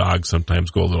that their dogs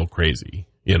sometimes go a little crazy,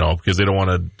 because they don't want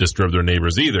to disturb their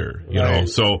neighbors either, you know.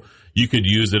 So you could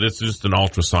use it. It's just an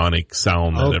ultrasonic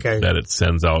sound that it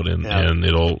sends out, and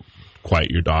it'll quiet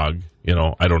your dog.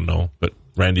 I don't know, but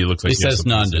Randy, it looks like he says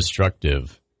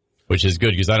non-destructive, which is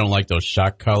good because I don't like those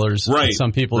shock collars that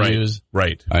some people use.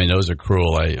 Right. I mean, those are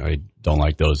cruel. I don't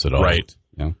like those at all. Right.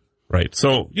 Right.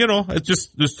 So, it's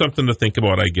just something to think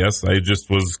about, I guess. I just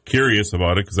was curious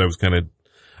about it because I was kind of,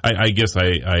 I guess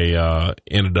I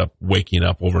ended up waking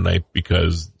up overnight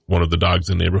because one of the dogs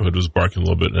in the neighborhood was barking a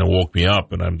little bit, and it woke me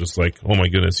up, and I'm just like, oh my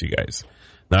goodness, you guys.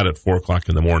 Not at 4:00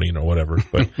 in the morning or whatever.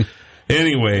 But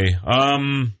anyway,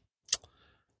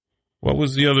 what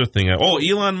was the other thing?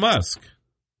 Elon Musk.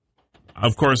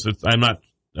 of course,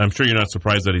 I'm sure you're not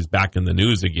surprised that he's back in the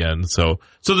news again. So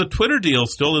the Twitter deal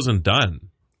still isn't done.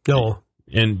 No.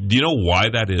 And do you know why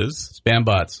that is? Spam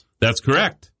bots. That's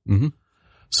correct. Mm-hmm.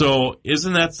 So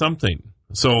isn't that something?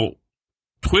 So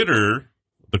Twitter,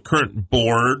 the current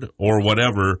board or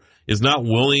whatever, is not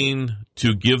willing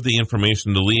to give the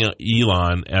information to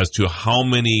Elon as to how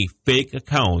many fake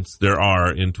accounts there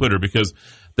are in Twitter, because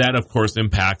that, of course,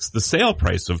 impacts the sale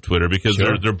price of Twitter, because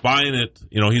they're buying it.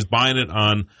 He's buying it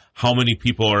on how many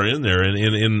people are in there.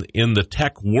 And in the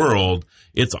tech world,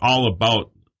 it's all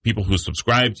about people who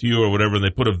subscribe to you or whatever, and they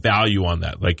put a value on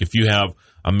that. Like if you have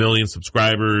 1 million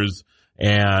subscribers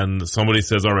and somebody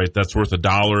says, all right, that's worth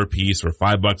 $1 a piece or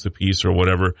 $5 a piece or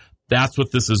whatever, that's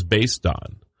what this is based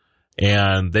on.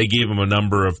 And they gave him a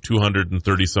number of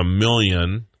 230 some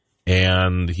million,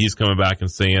 and he's coming back and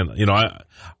saying,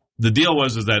 the deal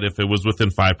is that if it was within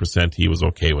 5%, he was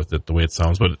okay with it, the way it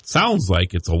sounds. But it sounds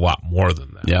like it's a lot more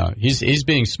than that. Yeah, he's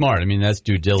being smart. I mean, that's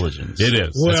due diligence. It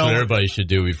is. That's what everybody should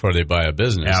do before they buy a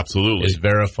business. Absolutely, is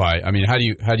verify. I mean, how do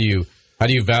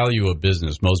you value a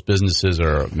business? Most businesses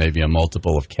are maybe a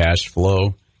multiple of cash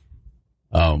flow,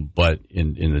 but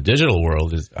in the digital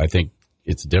world, I think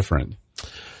it's different.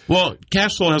 Well,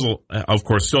 cash flow has, of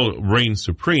course, still reigns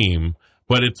supreme.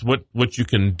 But it's what you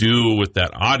can do with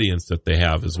that audience that they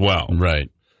have as well.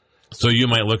 Right. So you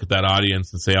might look at that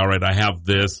audience and say, all right, I have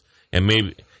this, and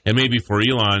maybe for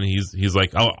Elon, he's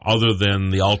like, other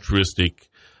than the altruistic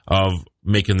of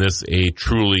making this a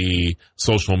truly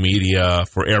social media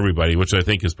for everybody, which I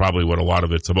think is probably what a lot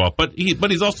of it's about. But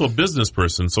he's also a business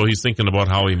person, so he's thinking about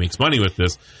how he makes money with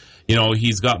this.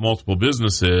 He's got multiple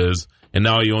businesses, and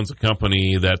now he owns a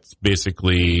company that's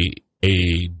basically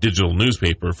a digital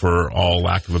newspaper, for all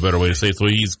lack of a better way to say it. So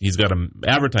he's got an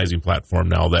advertising platform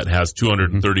now that has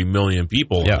 230 million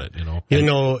people on it.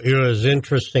 It was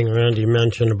interesting, Randy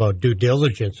mentioned about due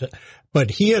diligence,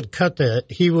 but he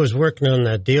was working on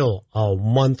that deal a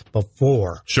month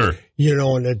before. Sure.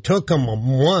 And it took him a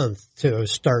month to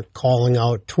start calling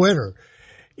out Twitter.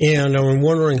 And I'm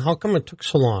wondering, how come it took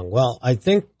so long? Well, I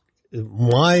think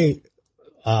my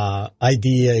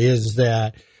idea is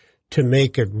that to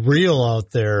make it real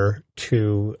out there,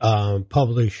 to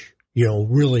publish,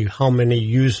 really how many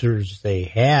users they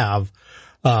have,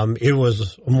 it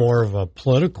was more of a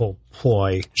political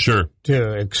ploy. Sure.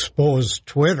 To expose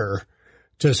Twitter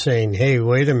to saying, hey,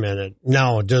 wait a minute.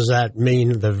 Now, does that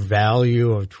mean the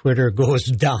value of Twitter goes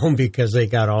down because they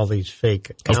got all these fake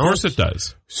accounts? Of course it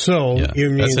does. So,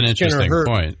 that's an interesting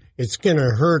point. It's going to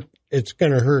hurt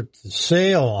the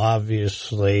sale,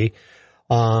 obviously.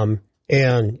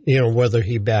 And, whether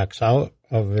he backs out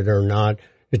of it or not,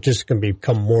 it just can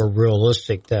become more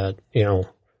realistic that,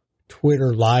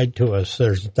 Twitter lied to us.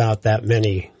 There's not that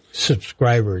many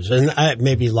subscribers. And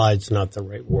maybe lie's not the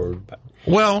right word. But.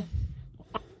 Well,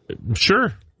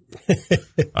 sure.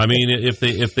 I mean, if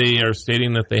they are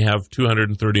stating that they have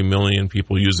 230 million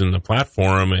people using the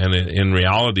platform, and in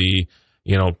reality,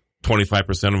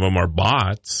 25% of them are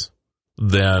bots,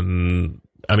 then,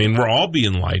 I mean, we're all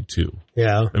being lied to.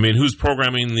 Yeah. I mean, who's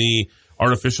programming the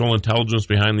artificial intelligence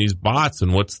behind these bots,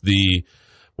 and what's the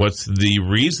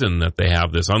reason that they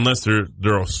have this? Unless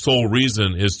their sole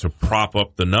reason is to prop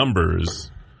up the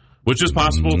numbers, which is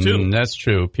possible too. That's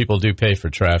true. People do pay for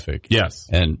traffic. Yes.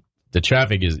 And the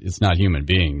traffic it's not human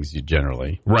beings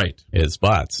generally. Right. It's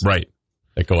bots. Right.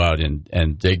 That go out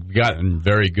and they've gotten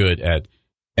very good at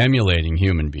emulating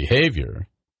human behavior,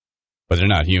 but they're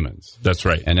not humans. That's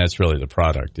right. And that's really the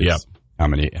product. Yeah. How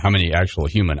many actual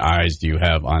human eyes do you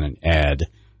have on an ad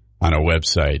on a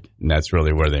website? And that's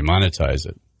really where they monetize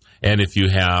it. And if you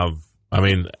have, I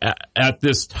mean, at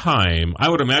this time, I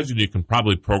would imagine you can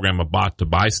probably program a bot to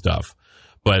buy stuff,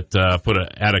 but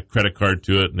add a credit card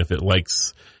to it, and if it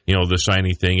likes, the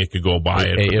shiny thing, it could go buy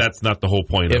it. But that's not the whole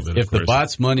point of it. If the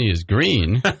bot's money is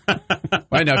green,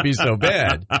 might not be so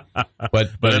bad.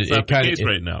 But that's not the case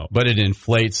right now. But it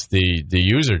inflates the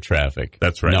user traffic.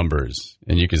 That's right. Numbers,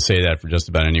 and you can say that for just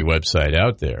about any website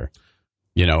out there.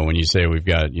 When you say we've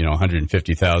got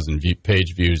 150,000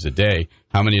 page views a day,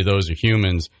 how many of those are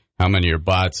humans? How many are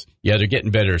bots? Yeah, they're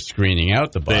getting better at screening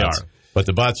out the bots. They are. But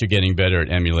the bots are getting better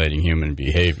at emulating human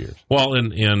behavior. Well,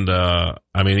 and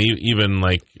I mean, even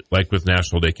like with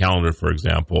National Day Calendar, for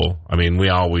example, I mean,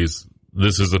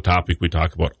 this is a topic we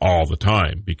talk about all the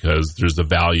time, because there's a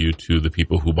value to the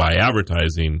people who buy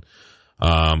advertising.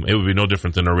 It would be no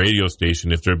different than a radio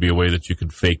station if there'd be a way that you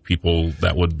could fake people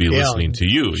that would be listening to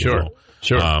you. Sure.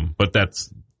 But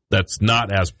that's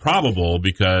not as probable,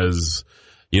 because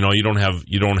you don't have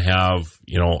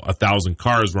 1,000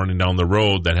 cars running down the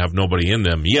road that have nobody in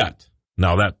them yet.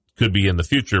 Now that could be in the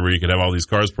future where you could have all these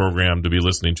cars programmed to be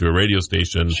listening to a radio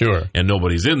station. Sure. And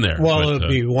nobody's in there. Well, it would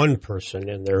be one person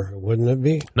in there, wouldn't it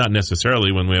be? Not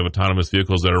necessarily. When we have autonomous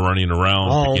vehicles that are running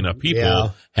around picking up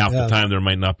people, half the time there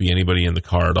might not be anybody in the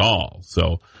car at all.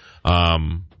 So,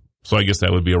 so I guess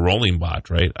that would be a rolling bot,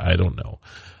 right? I don't know.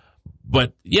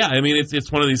 But yeah, I mean,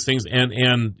 it's one of these things,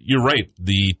 and you're right.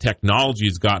 The technology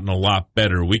has gotten a lot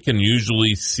better. We can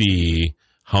usually see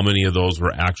how many of those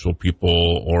were actual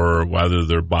people or whether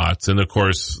they're bots. And of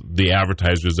course, the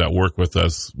advertisers that work with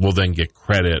us will then get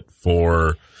credit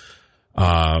for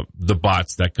the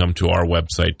bots that come to our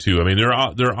website too. I mean,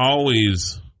 they're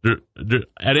always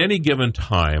at any given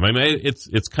time. I mean,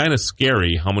 it's kind of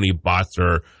scary how many bots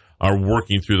are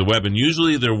working through the web, and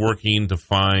usually they're working to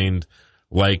find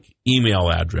like email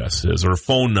addresses or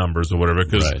phone numbers or whatever,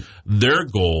 because their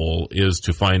goal is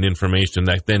to find information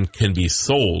that then can be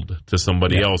sold to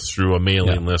somebody else through a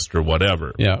mailing list or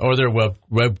whatever. Yeah, or they're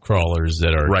web crawlers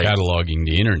that are cataloging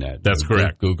the internet. That's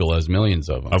correct. Google has millions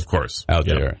of them. Of course. Out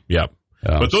there. Yep.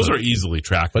 But those are easily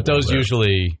trackable. But those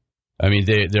usually, I mean,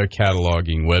 they're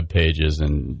cataloging web pages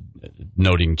and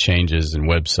noting changes in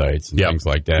websites and things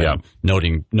like that.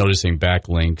 Noticing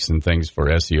backlinks and things for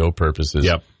SEO purposes.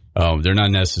 Yep. They're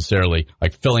not necessarily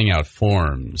like filling out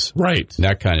forms,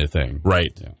 that kind of thing,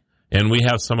 Yeah. And we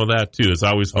have some of that too. It's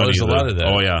always funny. There's a lot of that.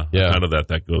 Oh yeah, kind of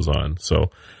that goes on.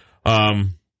 So,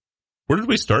 where did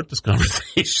we start this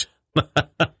conversation?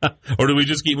 Or do we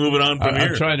just keep moving on from here?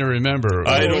 I'm trying to remember.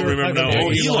 I don't remember now.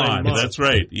 Elon. That's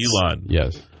right, Elon.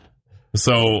 Yes.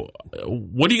 So,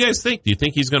 what do you guys think? Do you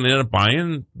think he's going to end up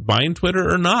buying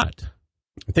Twitter or not?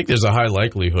 I think there's a high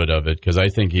likelihood of it because I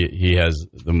think he has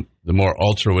the more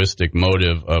altruistic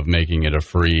motive of making it a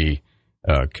free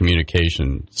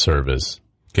communication service.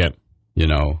 Okay. You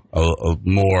know, a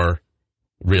more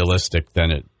realistic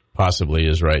than it possibly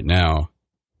is right now.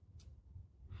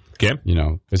 Okay. You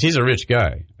know, because he's a rich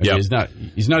guy. I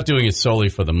mean, he's not doing it solely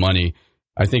for the money.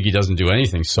 I think he doesn't do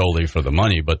anything solely for the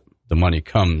money, but the money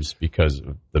comes because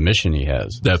of the mission he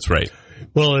has. That's right.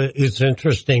 Well, it's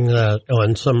interesting that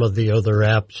on some of the other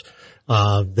apps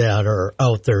that are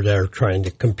out there that are trying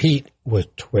to compete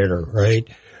with Twitter, right?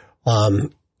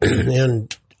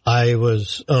 And I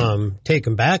was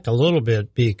taken back a little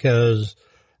bit because,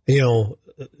 you know,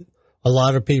 a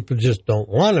lot of people just don't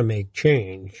want to make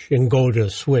change and go to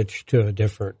switch to a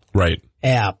different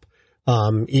app,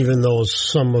 even though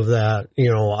some of that,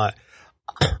 you know,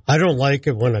 I don't like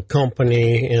it when a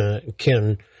company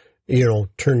can, you know,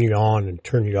 turn you on and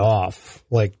turn you off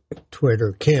like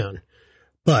Twitter can.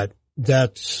 But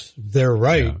that's their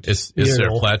right. Yeah, it's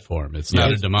their platform. It's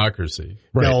not a democracy.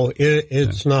 No,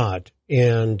 it's not.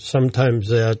 And sometimes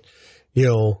that, you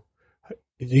know,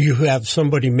 you have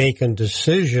somebody making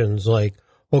decisions like,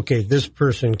 okay, this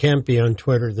person can't be on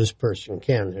Twitter, this person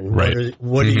can. And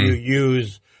what do you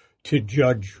use to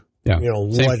judge, you know,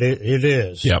 what it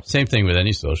is? Yeah. Same thing with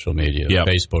any social media,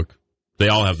 Facebook. They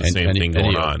all have the same thing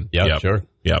going on. Yeah, sure.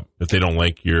 Yep. If they don't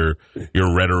like your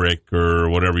rhetoric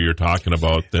or whatever you're talking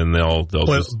about, then they'll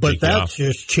just But that's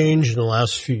just changed in the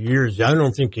last few years. I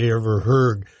don't think you ever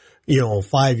heard, you know,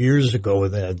 5 years ago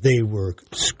that they were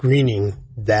screening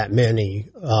that many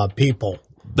people.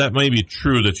 That may be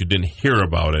true that you didn't hear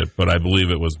about it, but I believe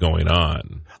it was going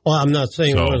on. Well, I'm not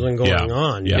saying it wasn't going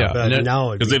on. Yeah. But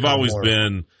now because they've always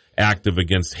been active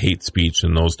against hate speech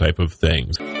and those type of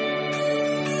things.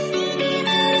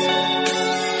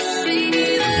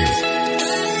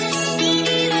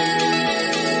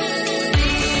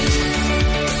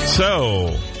 So,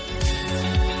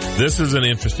 this is an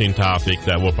interesting topic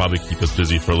that will probably keep us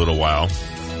busy for a little while.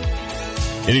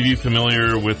 Any of you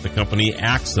familiar with the company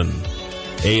Axon?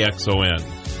 AXON.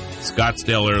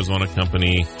 Scottsdale, Arizona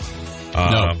company.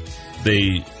 No.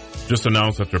 They just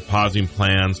announced that they're pausing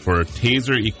plans for a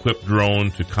taser-equipped drone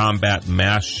to combat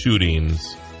mass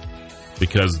shootings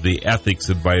because the ethics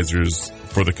advisors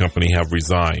for the company have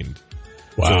resigned.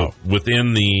 Wow. So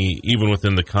even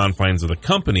within the confines of the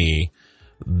company,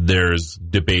 there's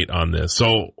debate on this.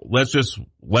 So let's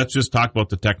just talk about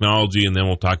the technology and then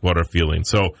we'll talk about our feelings.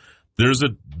 So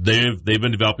they've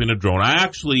been developing a drone. I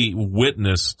actually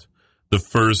witnessed the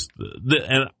first,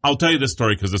 and I'll tell you this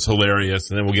story because it's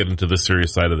hilarious, and then we'll get into the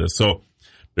serious side of this. So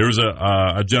there was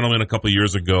a gentleman a couple of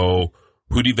years ago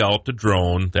who developed a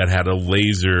drone that had a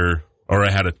laser or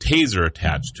had a taser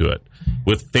attached to it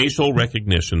with facial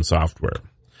recognition software.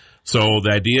 So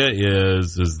the idea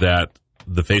is that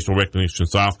the facial recognition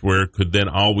software could then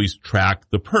always track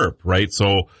the perp, right?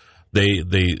 So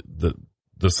the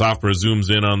software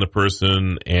zooms in on the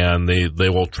person and they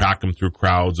will track them through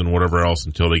crowds and whatever else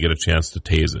until they get a chance to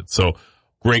tase it. So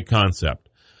great concept.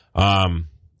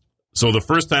 So the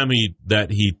first time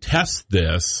that he tests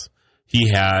this, he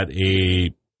had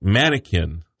a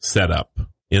mannequin set up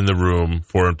in the room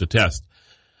for him to test.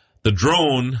 The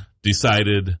drone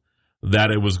decided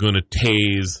that it was going to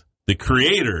tase the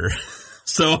creator.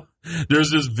 So there's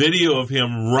this video of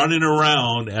him running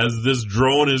around as this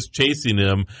drone is chasing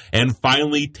him and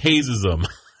finally tases him.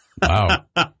 Wow.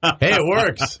 Hey, it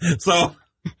works. So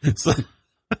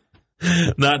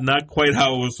not quite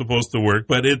how it was supposed to work,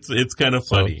 but it's kind of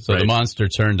funny. So right? The monster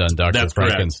turned on Dr.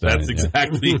 Frankenstein. That's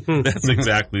exactly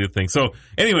the thing. So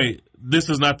anyway, this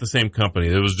is not the same company.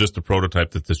 It was just a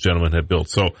prototype that this gentleman had built.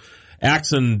 So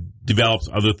Axon develops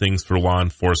other things for law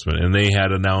enforcement, and they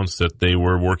had announced that they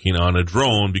were working on a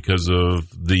drone because of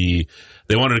they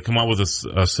wanted to come up with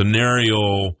a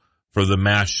scenario for the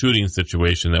mass shooting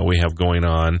situation that we have going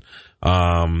on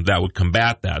that would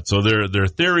combat that. So their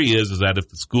theory is that if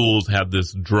the schools had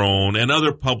this drone and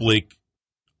other public,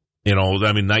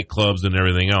 nightclubs and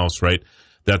everything else, right,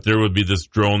 that there would be this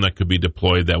drone that could be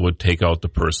deployed that would take out the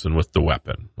person with the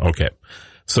weapon. Okay.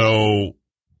 So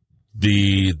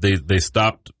they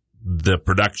stopped the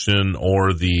production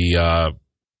or the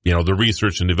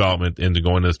research and development into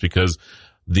going to this because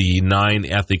the 9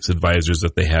 ethics advisors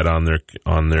that they had on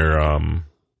their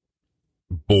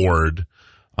board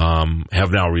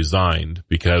have now resigned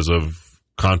because of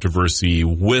controversy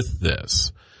with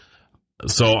this.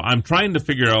 So I'm trying to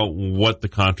figure out what the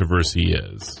controversy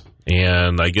is,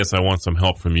 and I guess I want some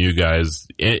help from you guys.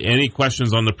 Any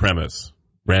questions on the premise,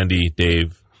 Randy,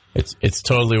 Dave? It's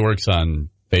totally works on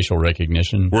facial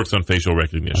recognition. Works on facial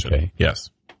recognition. Okay. Yes.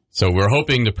 So we're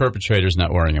hoping the perpetrator's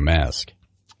not wearing a mask.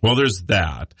 Well, there's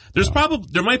that.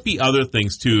 There might be other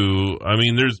things too. I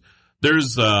mean,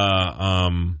 there's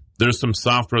some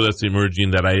software that's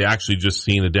emerging that I actually just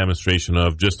seen a demonstration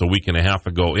of just a week and a half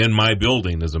ago in my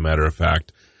building, as a matter of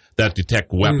fact, that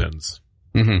detect weapons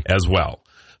as well.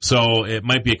 So it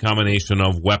might be a combination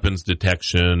of weapons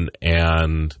detection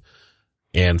and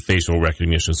facial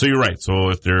recognition. So you're right. So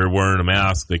if they're wearing a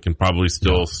mask, they can probably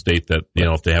still state that,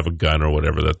 if they have a gun or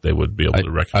whatever, that they would be able to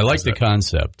recognize. I like the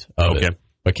concept of it,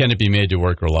 but can it be made to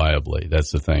work reliably?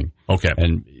 That's the thing. Okay.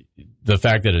 And the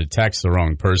fact that it attacks the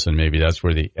wrong person, maybe that's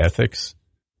where the ethics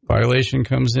violation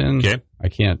comes in. Okay. I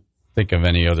can't think of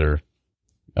any other,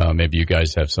 maybe you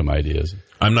guys have some ideas.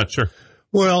 I'm not sure.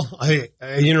 Well, I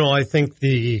think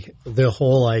the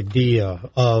whole idea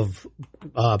of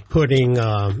putting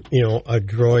a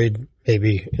droid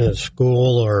maybe in a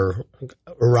school or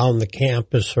around the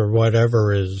campus or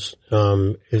whatever is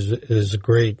a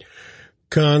great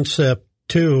concept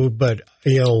too. But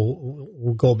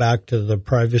we'll go back to the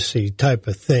privacy type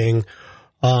of thing,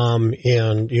 and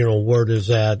where does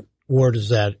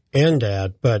that end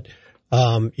at? But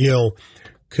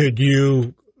could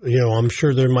you? I'm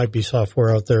sure there might be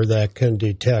software out there that can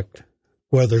detect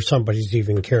whether somebody's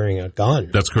even carrying a gun.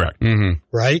 That's correct.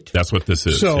 Right? That's what this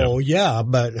is. So,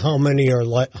 but how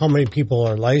many people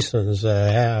are licensed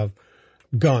that have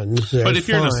guns? But if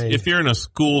you're in a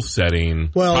school setting,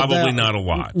 probably not a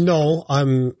lot. No,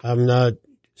 I'm not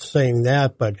saying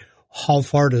that, but how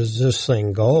far does this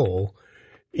thing go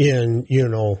in,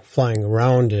 flying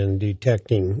around and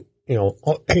detecting,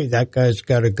 hey, that guy's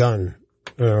got a gun,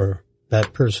 or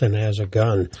that person has a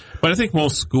gun. But I think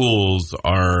most schools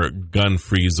are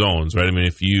gun-free zones, right? I mean,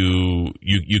 if you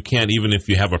can't, even if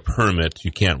you have a permit,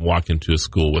 you can't walk into a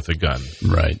school with a gun.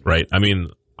 Right. Right. I mean,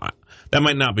 that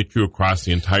might not be true across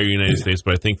the entire United States,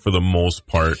 but I think for the most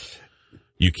part,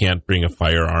 you can't bring a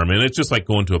firearm. And it's just like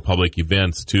going to a public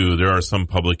events, too. There are some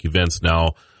public events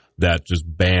now that just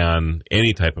ban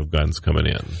any type of guns coming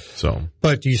in. So,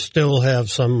 but you still have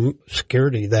some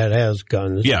security that has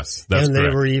guns. Yes, that's correct.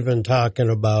 And they were even talking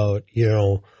about,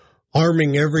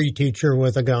 arming every teacher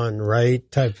with a gun, right?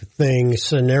 Type of thing,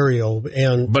 scenario.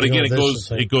 But again,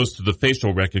 it goes to the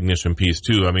facial recognition piece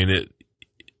too. I mean,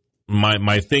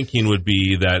 my thinking would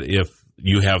be that if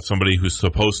you have somebody who's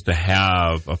supposed to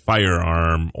have a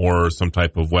firearm or some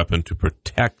type of weapon to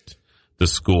protect the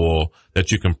school,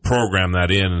 that you can program that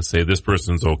in and say this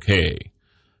person's okay,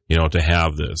 to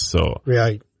have this. So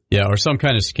right, yeah, or some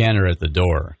kind of scanner at the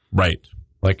door, right,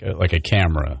 like a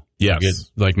camera.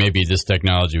 Yes, like maybe this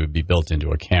technology would be built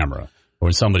into a camera.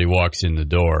 When somebody walks in the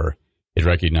door, it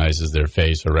recognizes their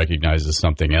face or recognizes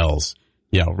something else.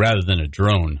 Rather than a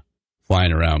drone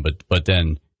flying around. But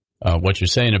then what you're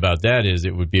saying about that is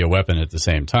it would be a weapon at the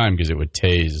same time because it would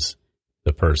tase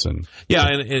the person. Yeah,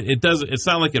 and it does. It's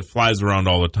not like it flies around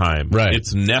all the time. Right.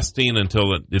 It's nesting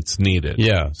until it's needed.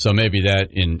 Yeah. So maybe that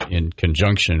in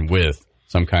conjunction with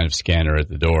some kind of scanner at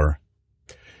the door.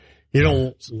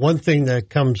 One thing that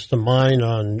comes to mind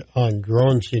on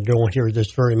drones, you don't hear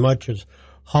this very much, is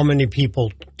how many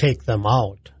people take them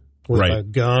out with a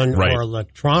gun or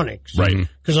electronics. Right.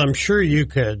 Because I'm sure you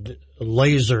could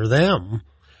laser them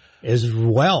as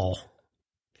well.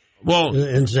 Well,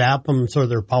 and zap them so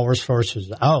their power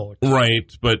sources out.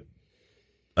 Right, but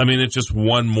I mean, it's just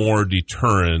one more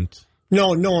deterrent.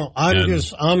 No,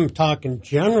 I'm talking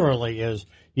generally is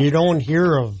you don't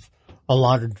hear of a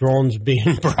lot of drones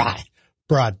being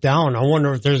brought down. I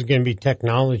wonder if there's going to be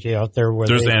technology out there where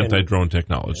there's anti-drone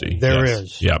technology. There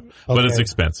is. Yep. Okay. But it's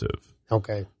expensive.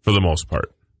 Okay. For the most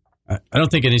part. I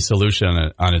don't think any solution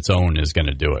on its own is going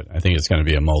to do it. I think it's going to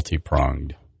be a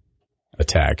multi-pronged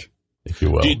attack, if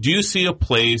you will. Do you see a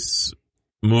place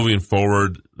moving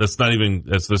forward? Let's move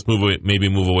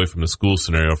away from the school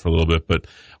scenario for a little bit, but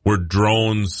where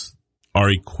drones are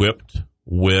equipped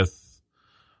with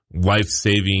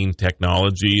life-saving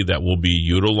technology that will be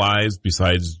utilized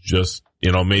besides just,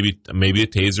 maybe a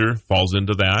taser falls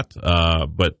into that.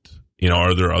 But,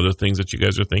 are there other things that you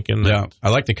guys are thinking? Yeah, I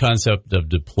like the concept of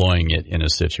deploying it in a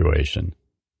situation.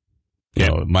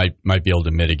 It might be able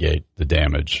to mitigate the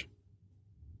damage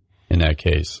in that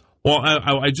case. Well,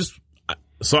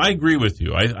 so I agree with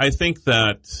you. I think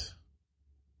that,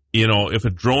 if a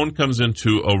drone comes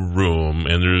into a room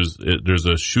and there's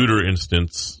a shooter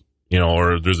instance,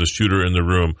 or there's a shooter in the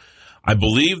room, I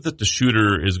believe that the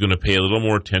shooter is going to pay a little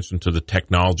more attention to the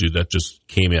technology that just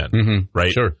came in,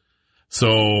 right? Sure.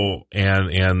 So,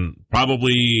 and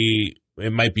probably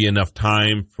it might be enough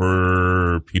time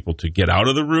for people to get out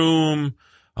of the room.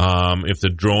 If the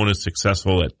drone is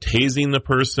successful at tasing the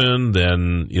person,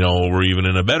 then, we're even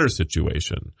in a better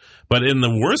situation. But in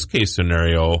the worst case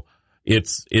scenario,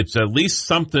 it's at least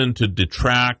something to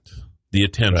detract the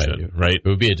attention, right? It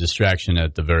would be a distraction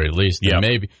at the very least. Yeah.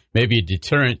 Maybe a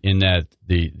deterrent in that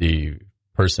the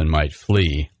person might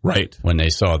flee when they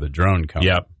saw the drone come.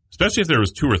 Yeah. Especially if there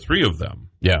was 2 or 3 of them.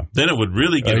 Yeah. Then it would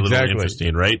really get a little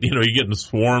interesting, right? You're getting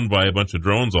swarmed by a bunch of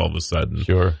drones all of a sudden.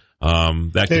 Sure.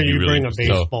 That could be really bring a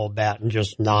baseball bat and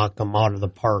just knock them out of the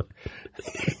park.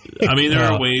 I mean, there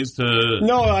are ways to.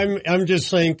 No, I'm just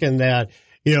thinking that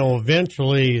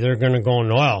eventually they're going to go,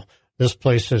 well, this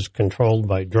place is controlled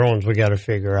by drones. We got to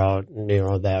figure out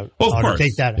that how to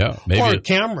take that. Yeah, maybe or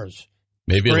cameras.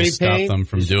 Maybe it'll stop them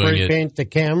from doing it. Spray paint the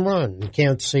camera and you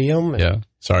can't see them. Yeah.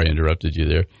 Sorry, I interrupted you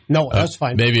there. No, that's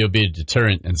fine. Maybe it'll be a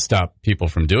deterrent and stop people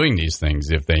from doing these things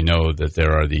if they know that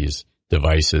there are these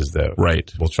devices that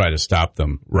will try to stop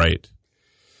them. Right.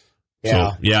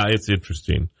 Yeah. So, it's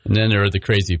interesting. And then there are the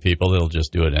crazy people that'll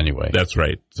just do it anyway. That's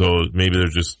right. So maybe there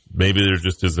just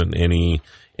isn't any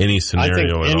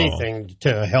scenario I think at anything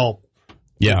to help.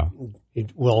 Yeah.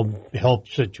 It will help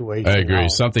situation. I agree.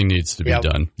 out. Something needs to be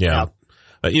done. Yeah.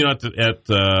 At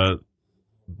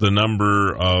the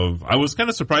number of, I was kind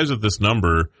of surprised at this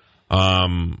number,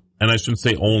 and I shouldn't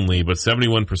say only, but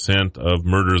 71% of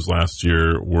murders last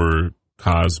year were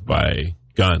caused by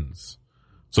guns.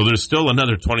 So there's still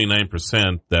another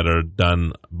 29% that are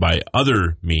done by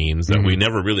other means that we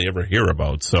never really ever hear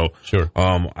about. So sure.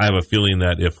 I have a feeling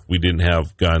that if we didn't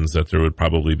have guns, that there would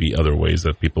probably be other ways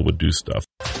that people would do stuff.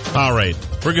 All right,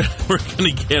 we're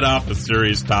gonna get off of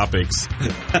serious topics.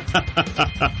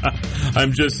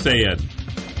 I'm just saying.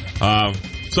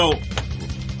 So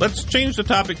let's change the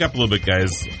topic up a little bit,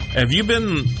 guys. Have you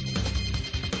been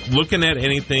looking at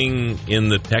anything in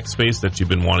the tech space that you've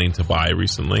been wanting to buy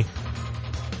recently?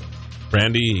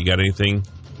 Randy, you got anything?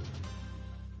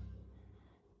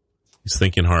 He's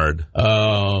thinking hard.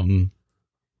 Not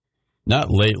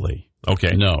lately.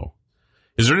 Okay. No.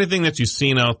 Is there anything that you've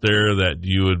seen out there that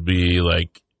you would be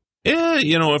like,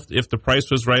 if the price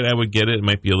was right, I would get it. It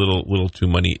might be a little too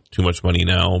much money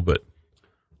now, but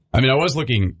I mean, I was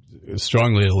looking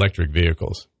strongly at electric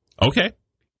vehicles. Okay.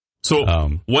 So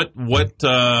what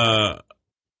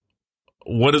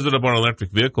is it about an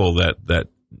electric vehicle that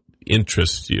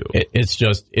interests you?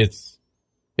 It's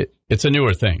a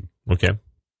newer thing. Okay.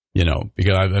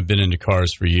 Because I've been into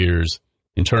cars for years,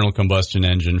 internal combustion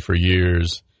engine for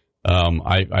years.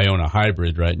 I own a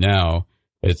hybrid right now.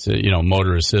 It's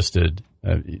motor assisted.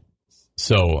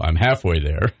 So I'm halfway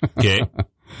there. Okay.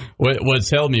 What's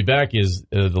held me back is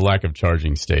the lack of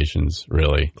charging stations,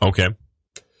 really. Okay.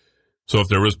 So if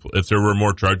there were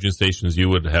more charging stations, you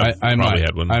would have probably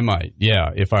had one. I might,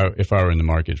 yeah. If I were in the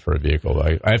market for a vehicle,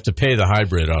 I have to pay the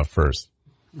hybrid off first.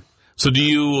 So do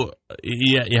you?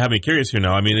 Yeah, you have me curious here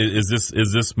now. I mean, is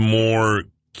this more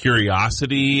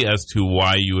curiosity as to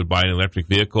why you would buy an electric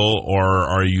vehicle,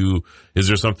 or is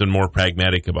there something more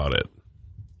pragmatic about it?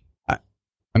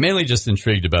 I'm mainly just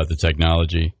intrigued about the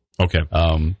technology. Okay.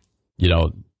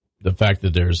 The fact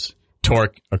that there's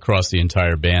torque across the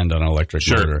entire band on an electric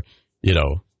motor,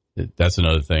 that's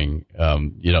another thing.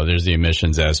 There's the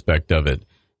emissions aspect of it.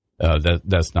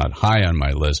 That's not high on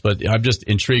my list, but I'm just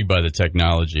intrigued by the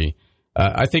technology.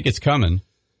 I think it's coming.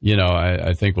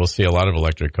 I think we'll see a lot of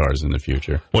electric cars in the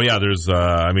future. Well, yeah, there's,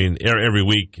 every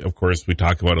week, of course, we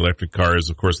talk about electric cars.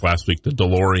 Of course, last week, the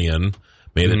DeLorean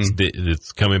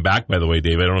it's coming back, by the way,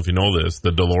 Dave. I don't know if you know this.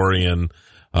 The DeLorean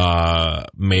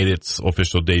made its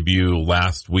official debut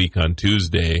last week on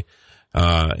Tuesday.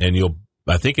 And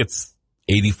I think it's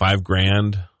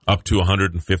 $85,000 up to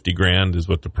 $150,000 is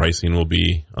what the pricing will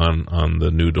be on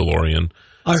the new DeLorean.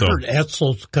 I heard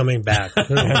Etzel's coming back.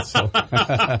 And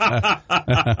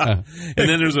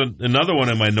then there's another one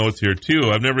in my notes here,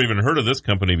 too. I've never even heard of this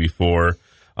company before.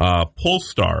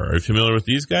 Polestar. Are you familiar with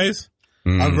these guys?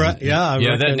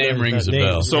 That name rings a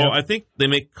bell. So I think they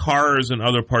make cars in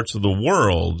other parts of the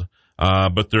world,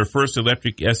 but their first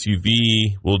electric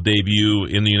SUV will debut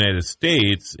in the United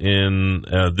States in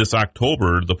this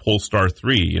October, the Polestar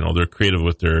 3. They're creative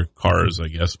with their cars, I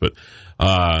guess, but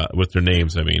with their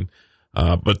names, I mean.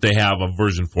 But they have a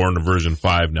version 4 and a version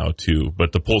 5 now, too.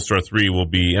 But the Polestar 3 will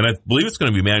be, and I believe it's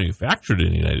going to be manufactured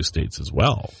in the United States as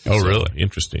well. Oh, so, really?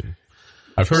 Interesting.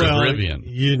 I've heard of Rivian.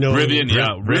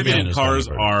 Rivian cars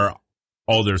are,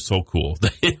 they're so cool.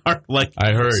 They are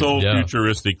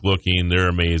futuristic looking. They're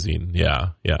amazing.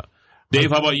 Yeah.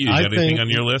 Dave, how about you? You got anything on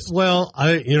your list? Well,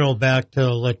 back to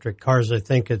electric cars, I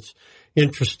think it's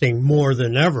interesting more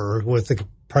than ever with the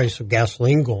price of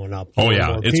gasoline going up. Oh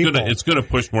yeah, it's gonna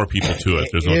push more people to it.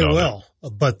 There's no doubt. It will,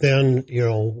 but then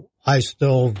I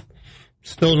still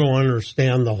don't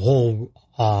understand the whole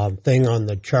thing on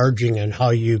the charging and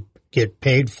how you get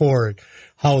paid for it.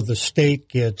 How the state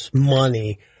gets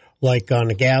money, like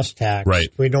on a gas tax. Right.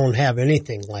 We don't have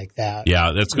anything like that.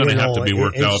 Yeah, that's going to have to be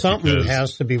worked out. Something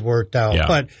has to be worked out. Yeah.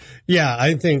 But yeah,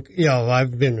 I think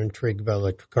I've been intrigued about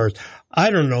electric cars. I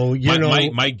don't know.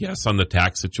 My guess on the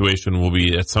tax situation will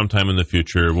be at some time in the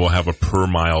future we'll have a per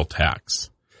mile tax.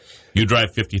 You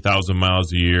drive 50,000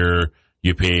 miles a year,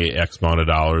 you pay X amount of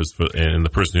dollars and the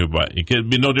person who buys it could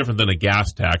be no different than a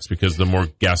gas tax because the more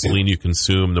gasoline you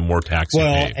consume, the more tax you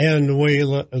pay. And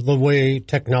the way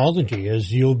technology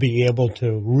is, you'll be able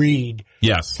to read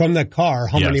from the car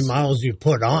how many miles you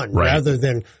put on, rather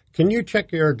than, can you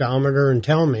check your odometer and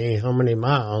tell me how many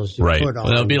miles you put on?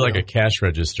 Well, it'll be like a cash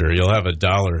register. You'll have a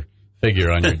dollar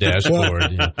figure on your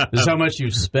dashboard. This is how much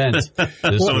you've spent this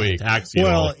week.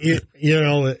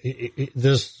 This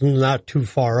is not too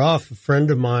far off. A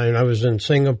friend of mine, I was in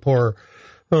Singapore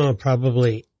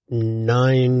probably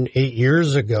 8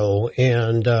 years ago,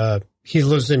 and he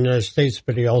lives in the United States,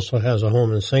 but he also has a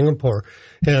home in Singapore.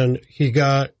 And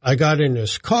I got in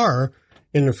his car,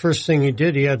 and the first thing he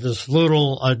did, he had this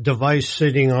little device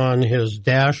sitting on his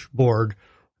dashboard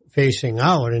facing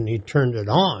out, and he turned it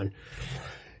on.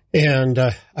 And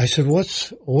I said,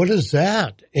 what is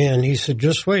that? And he said,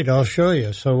 just wait, I'll show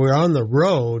you. So we're on the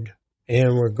road,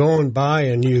 and we're going by,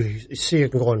 and you see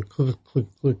it going click, click,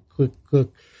 click, click, click.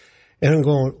 And I'm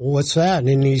going, what's that?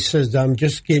 And he says, I'm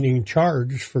just getting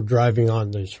charged for driving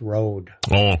on this road.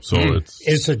 Oh, so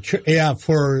it's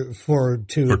for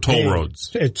toll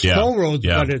roads. It's toll roads,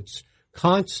 but it's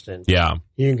constant. Yeah.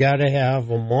 You got to have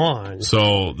them on.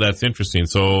 So that's interesting.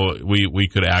 So we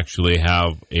could actually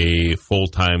have a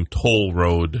full-time toll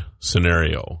road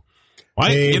scenario.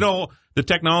 The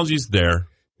technology's there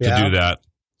to do that.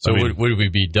 So would we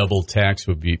be double taxed?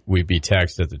 Would we be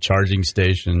taxed at the charging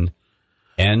station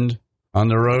and on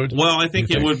the road? Well, I think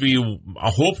it would be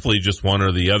hopefully just one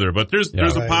or the other. But there's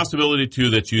a possibility,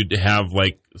 too, that you'd have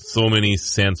like so many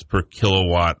cents per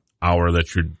kilowatt hour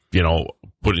that you're,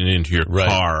 putting into your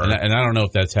car. And I don't know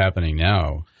if that's happening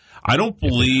now. I don't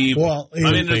believe.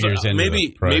 There's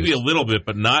maybe a little bit,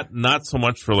 but not so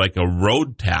much for like a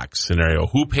road tax scenario.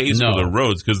 Who pays for the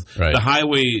roads? Because the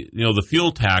highway, the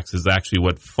fuel tax is actually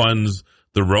what funds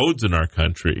the roads in our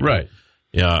country. Right.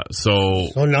 Yeah. So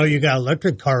now you got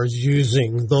electric cars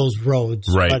using those roads,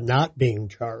 but not being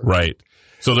charged. Right.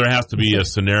 So there has to be a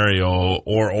scenario,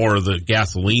 or the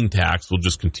gasoline tax will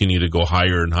just continue to go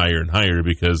higher and higher and higher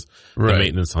because the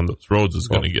maintenance on those roads is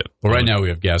going to get. Well, right now we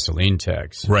have gasoline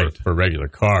tax for regular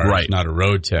cars, not a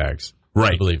road tax.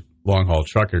 Right. I believe long-haul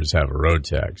truckers have a road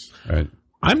tax. Right.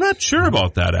 I'm not sure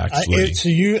about that, actually.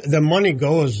 The money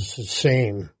goes the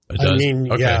same. It does?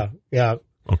 Yeah.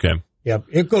 Okay. Yeah,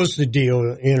 it goes to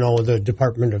the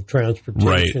Department of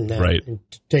Transportation that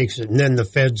takes it, and then the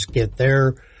feds get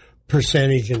their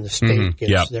percentage and the state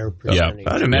gets their percentage.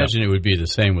 I'd imagine it would be the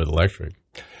same with electric.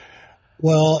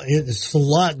 Well, it's a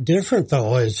lot different,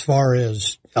 though, as far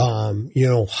as,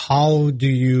 how do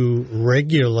you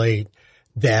regulate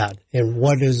that and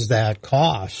what does that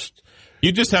cost?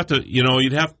 You just have to,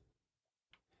 you'd have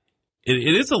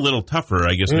it is a little tougher,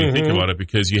 I guess, when you think about it,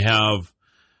 because you have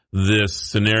this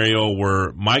scenario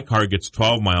where my car gets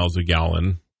 12 miles a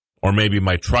gallon, or maybe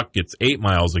my truck gets 8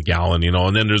 miles a gallon,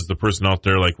 and then there's the person out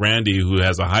there like Randy who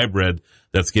has a hybrid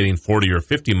that's getting 40 or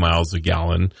 50 miles a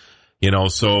gallon,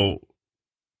 so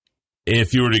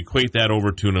if you were to equate that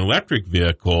over to an electric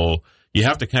vehicle, you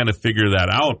have to kind of figure that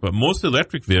out. But most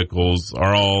electric vehicles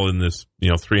are all in this,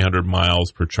 300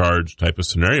 miles per charge type of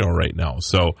scenario right now.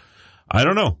 So I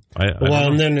don't know.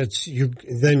 And then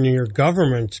then your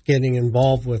government's getting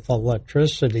involved with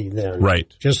electricity then.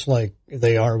 Right. Just like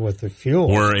they are with the fuel.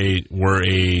 We're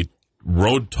a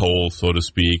road toll, so to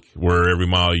speak, where every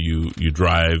mile you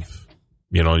drive,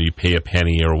 you pay a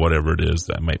penny or whatever it is.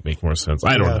 That might make more sense.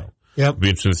 I don't know. Yep. It'll be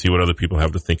interesting to see what other people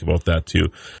have to think about that too.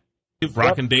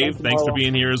 Rockin' Dave, thanks for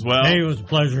being here as well. Hey, it was a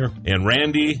pleasure. And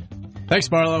Randy. Thanks,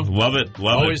 Marlo. Love it.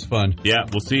 Always fun. Yeah,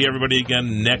 we'll see everybody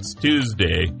again next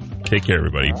Tuesday. Take care,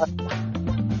 everybody.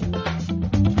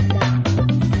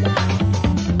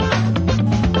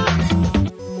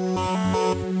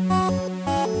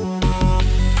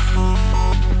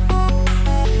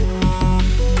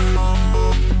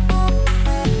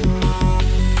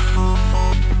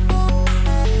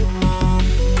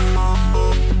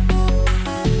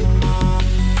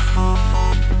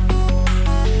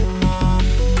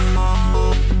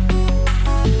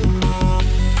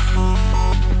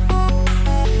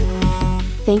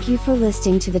 Thank you for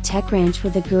listening to the Tech Ranch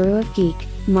with the Guru of Geek,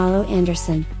 Marlo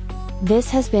Anderson. This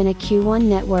has been a Q1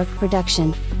 Network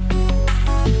production.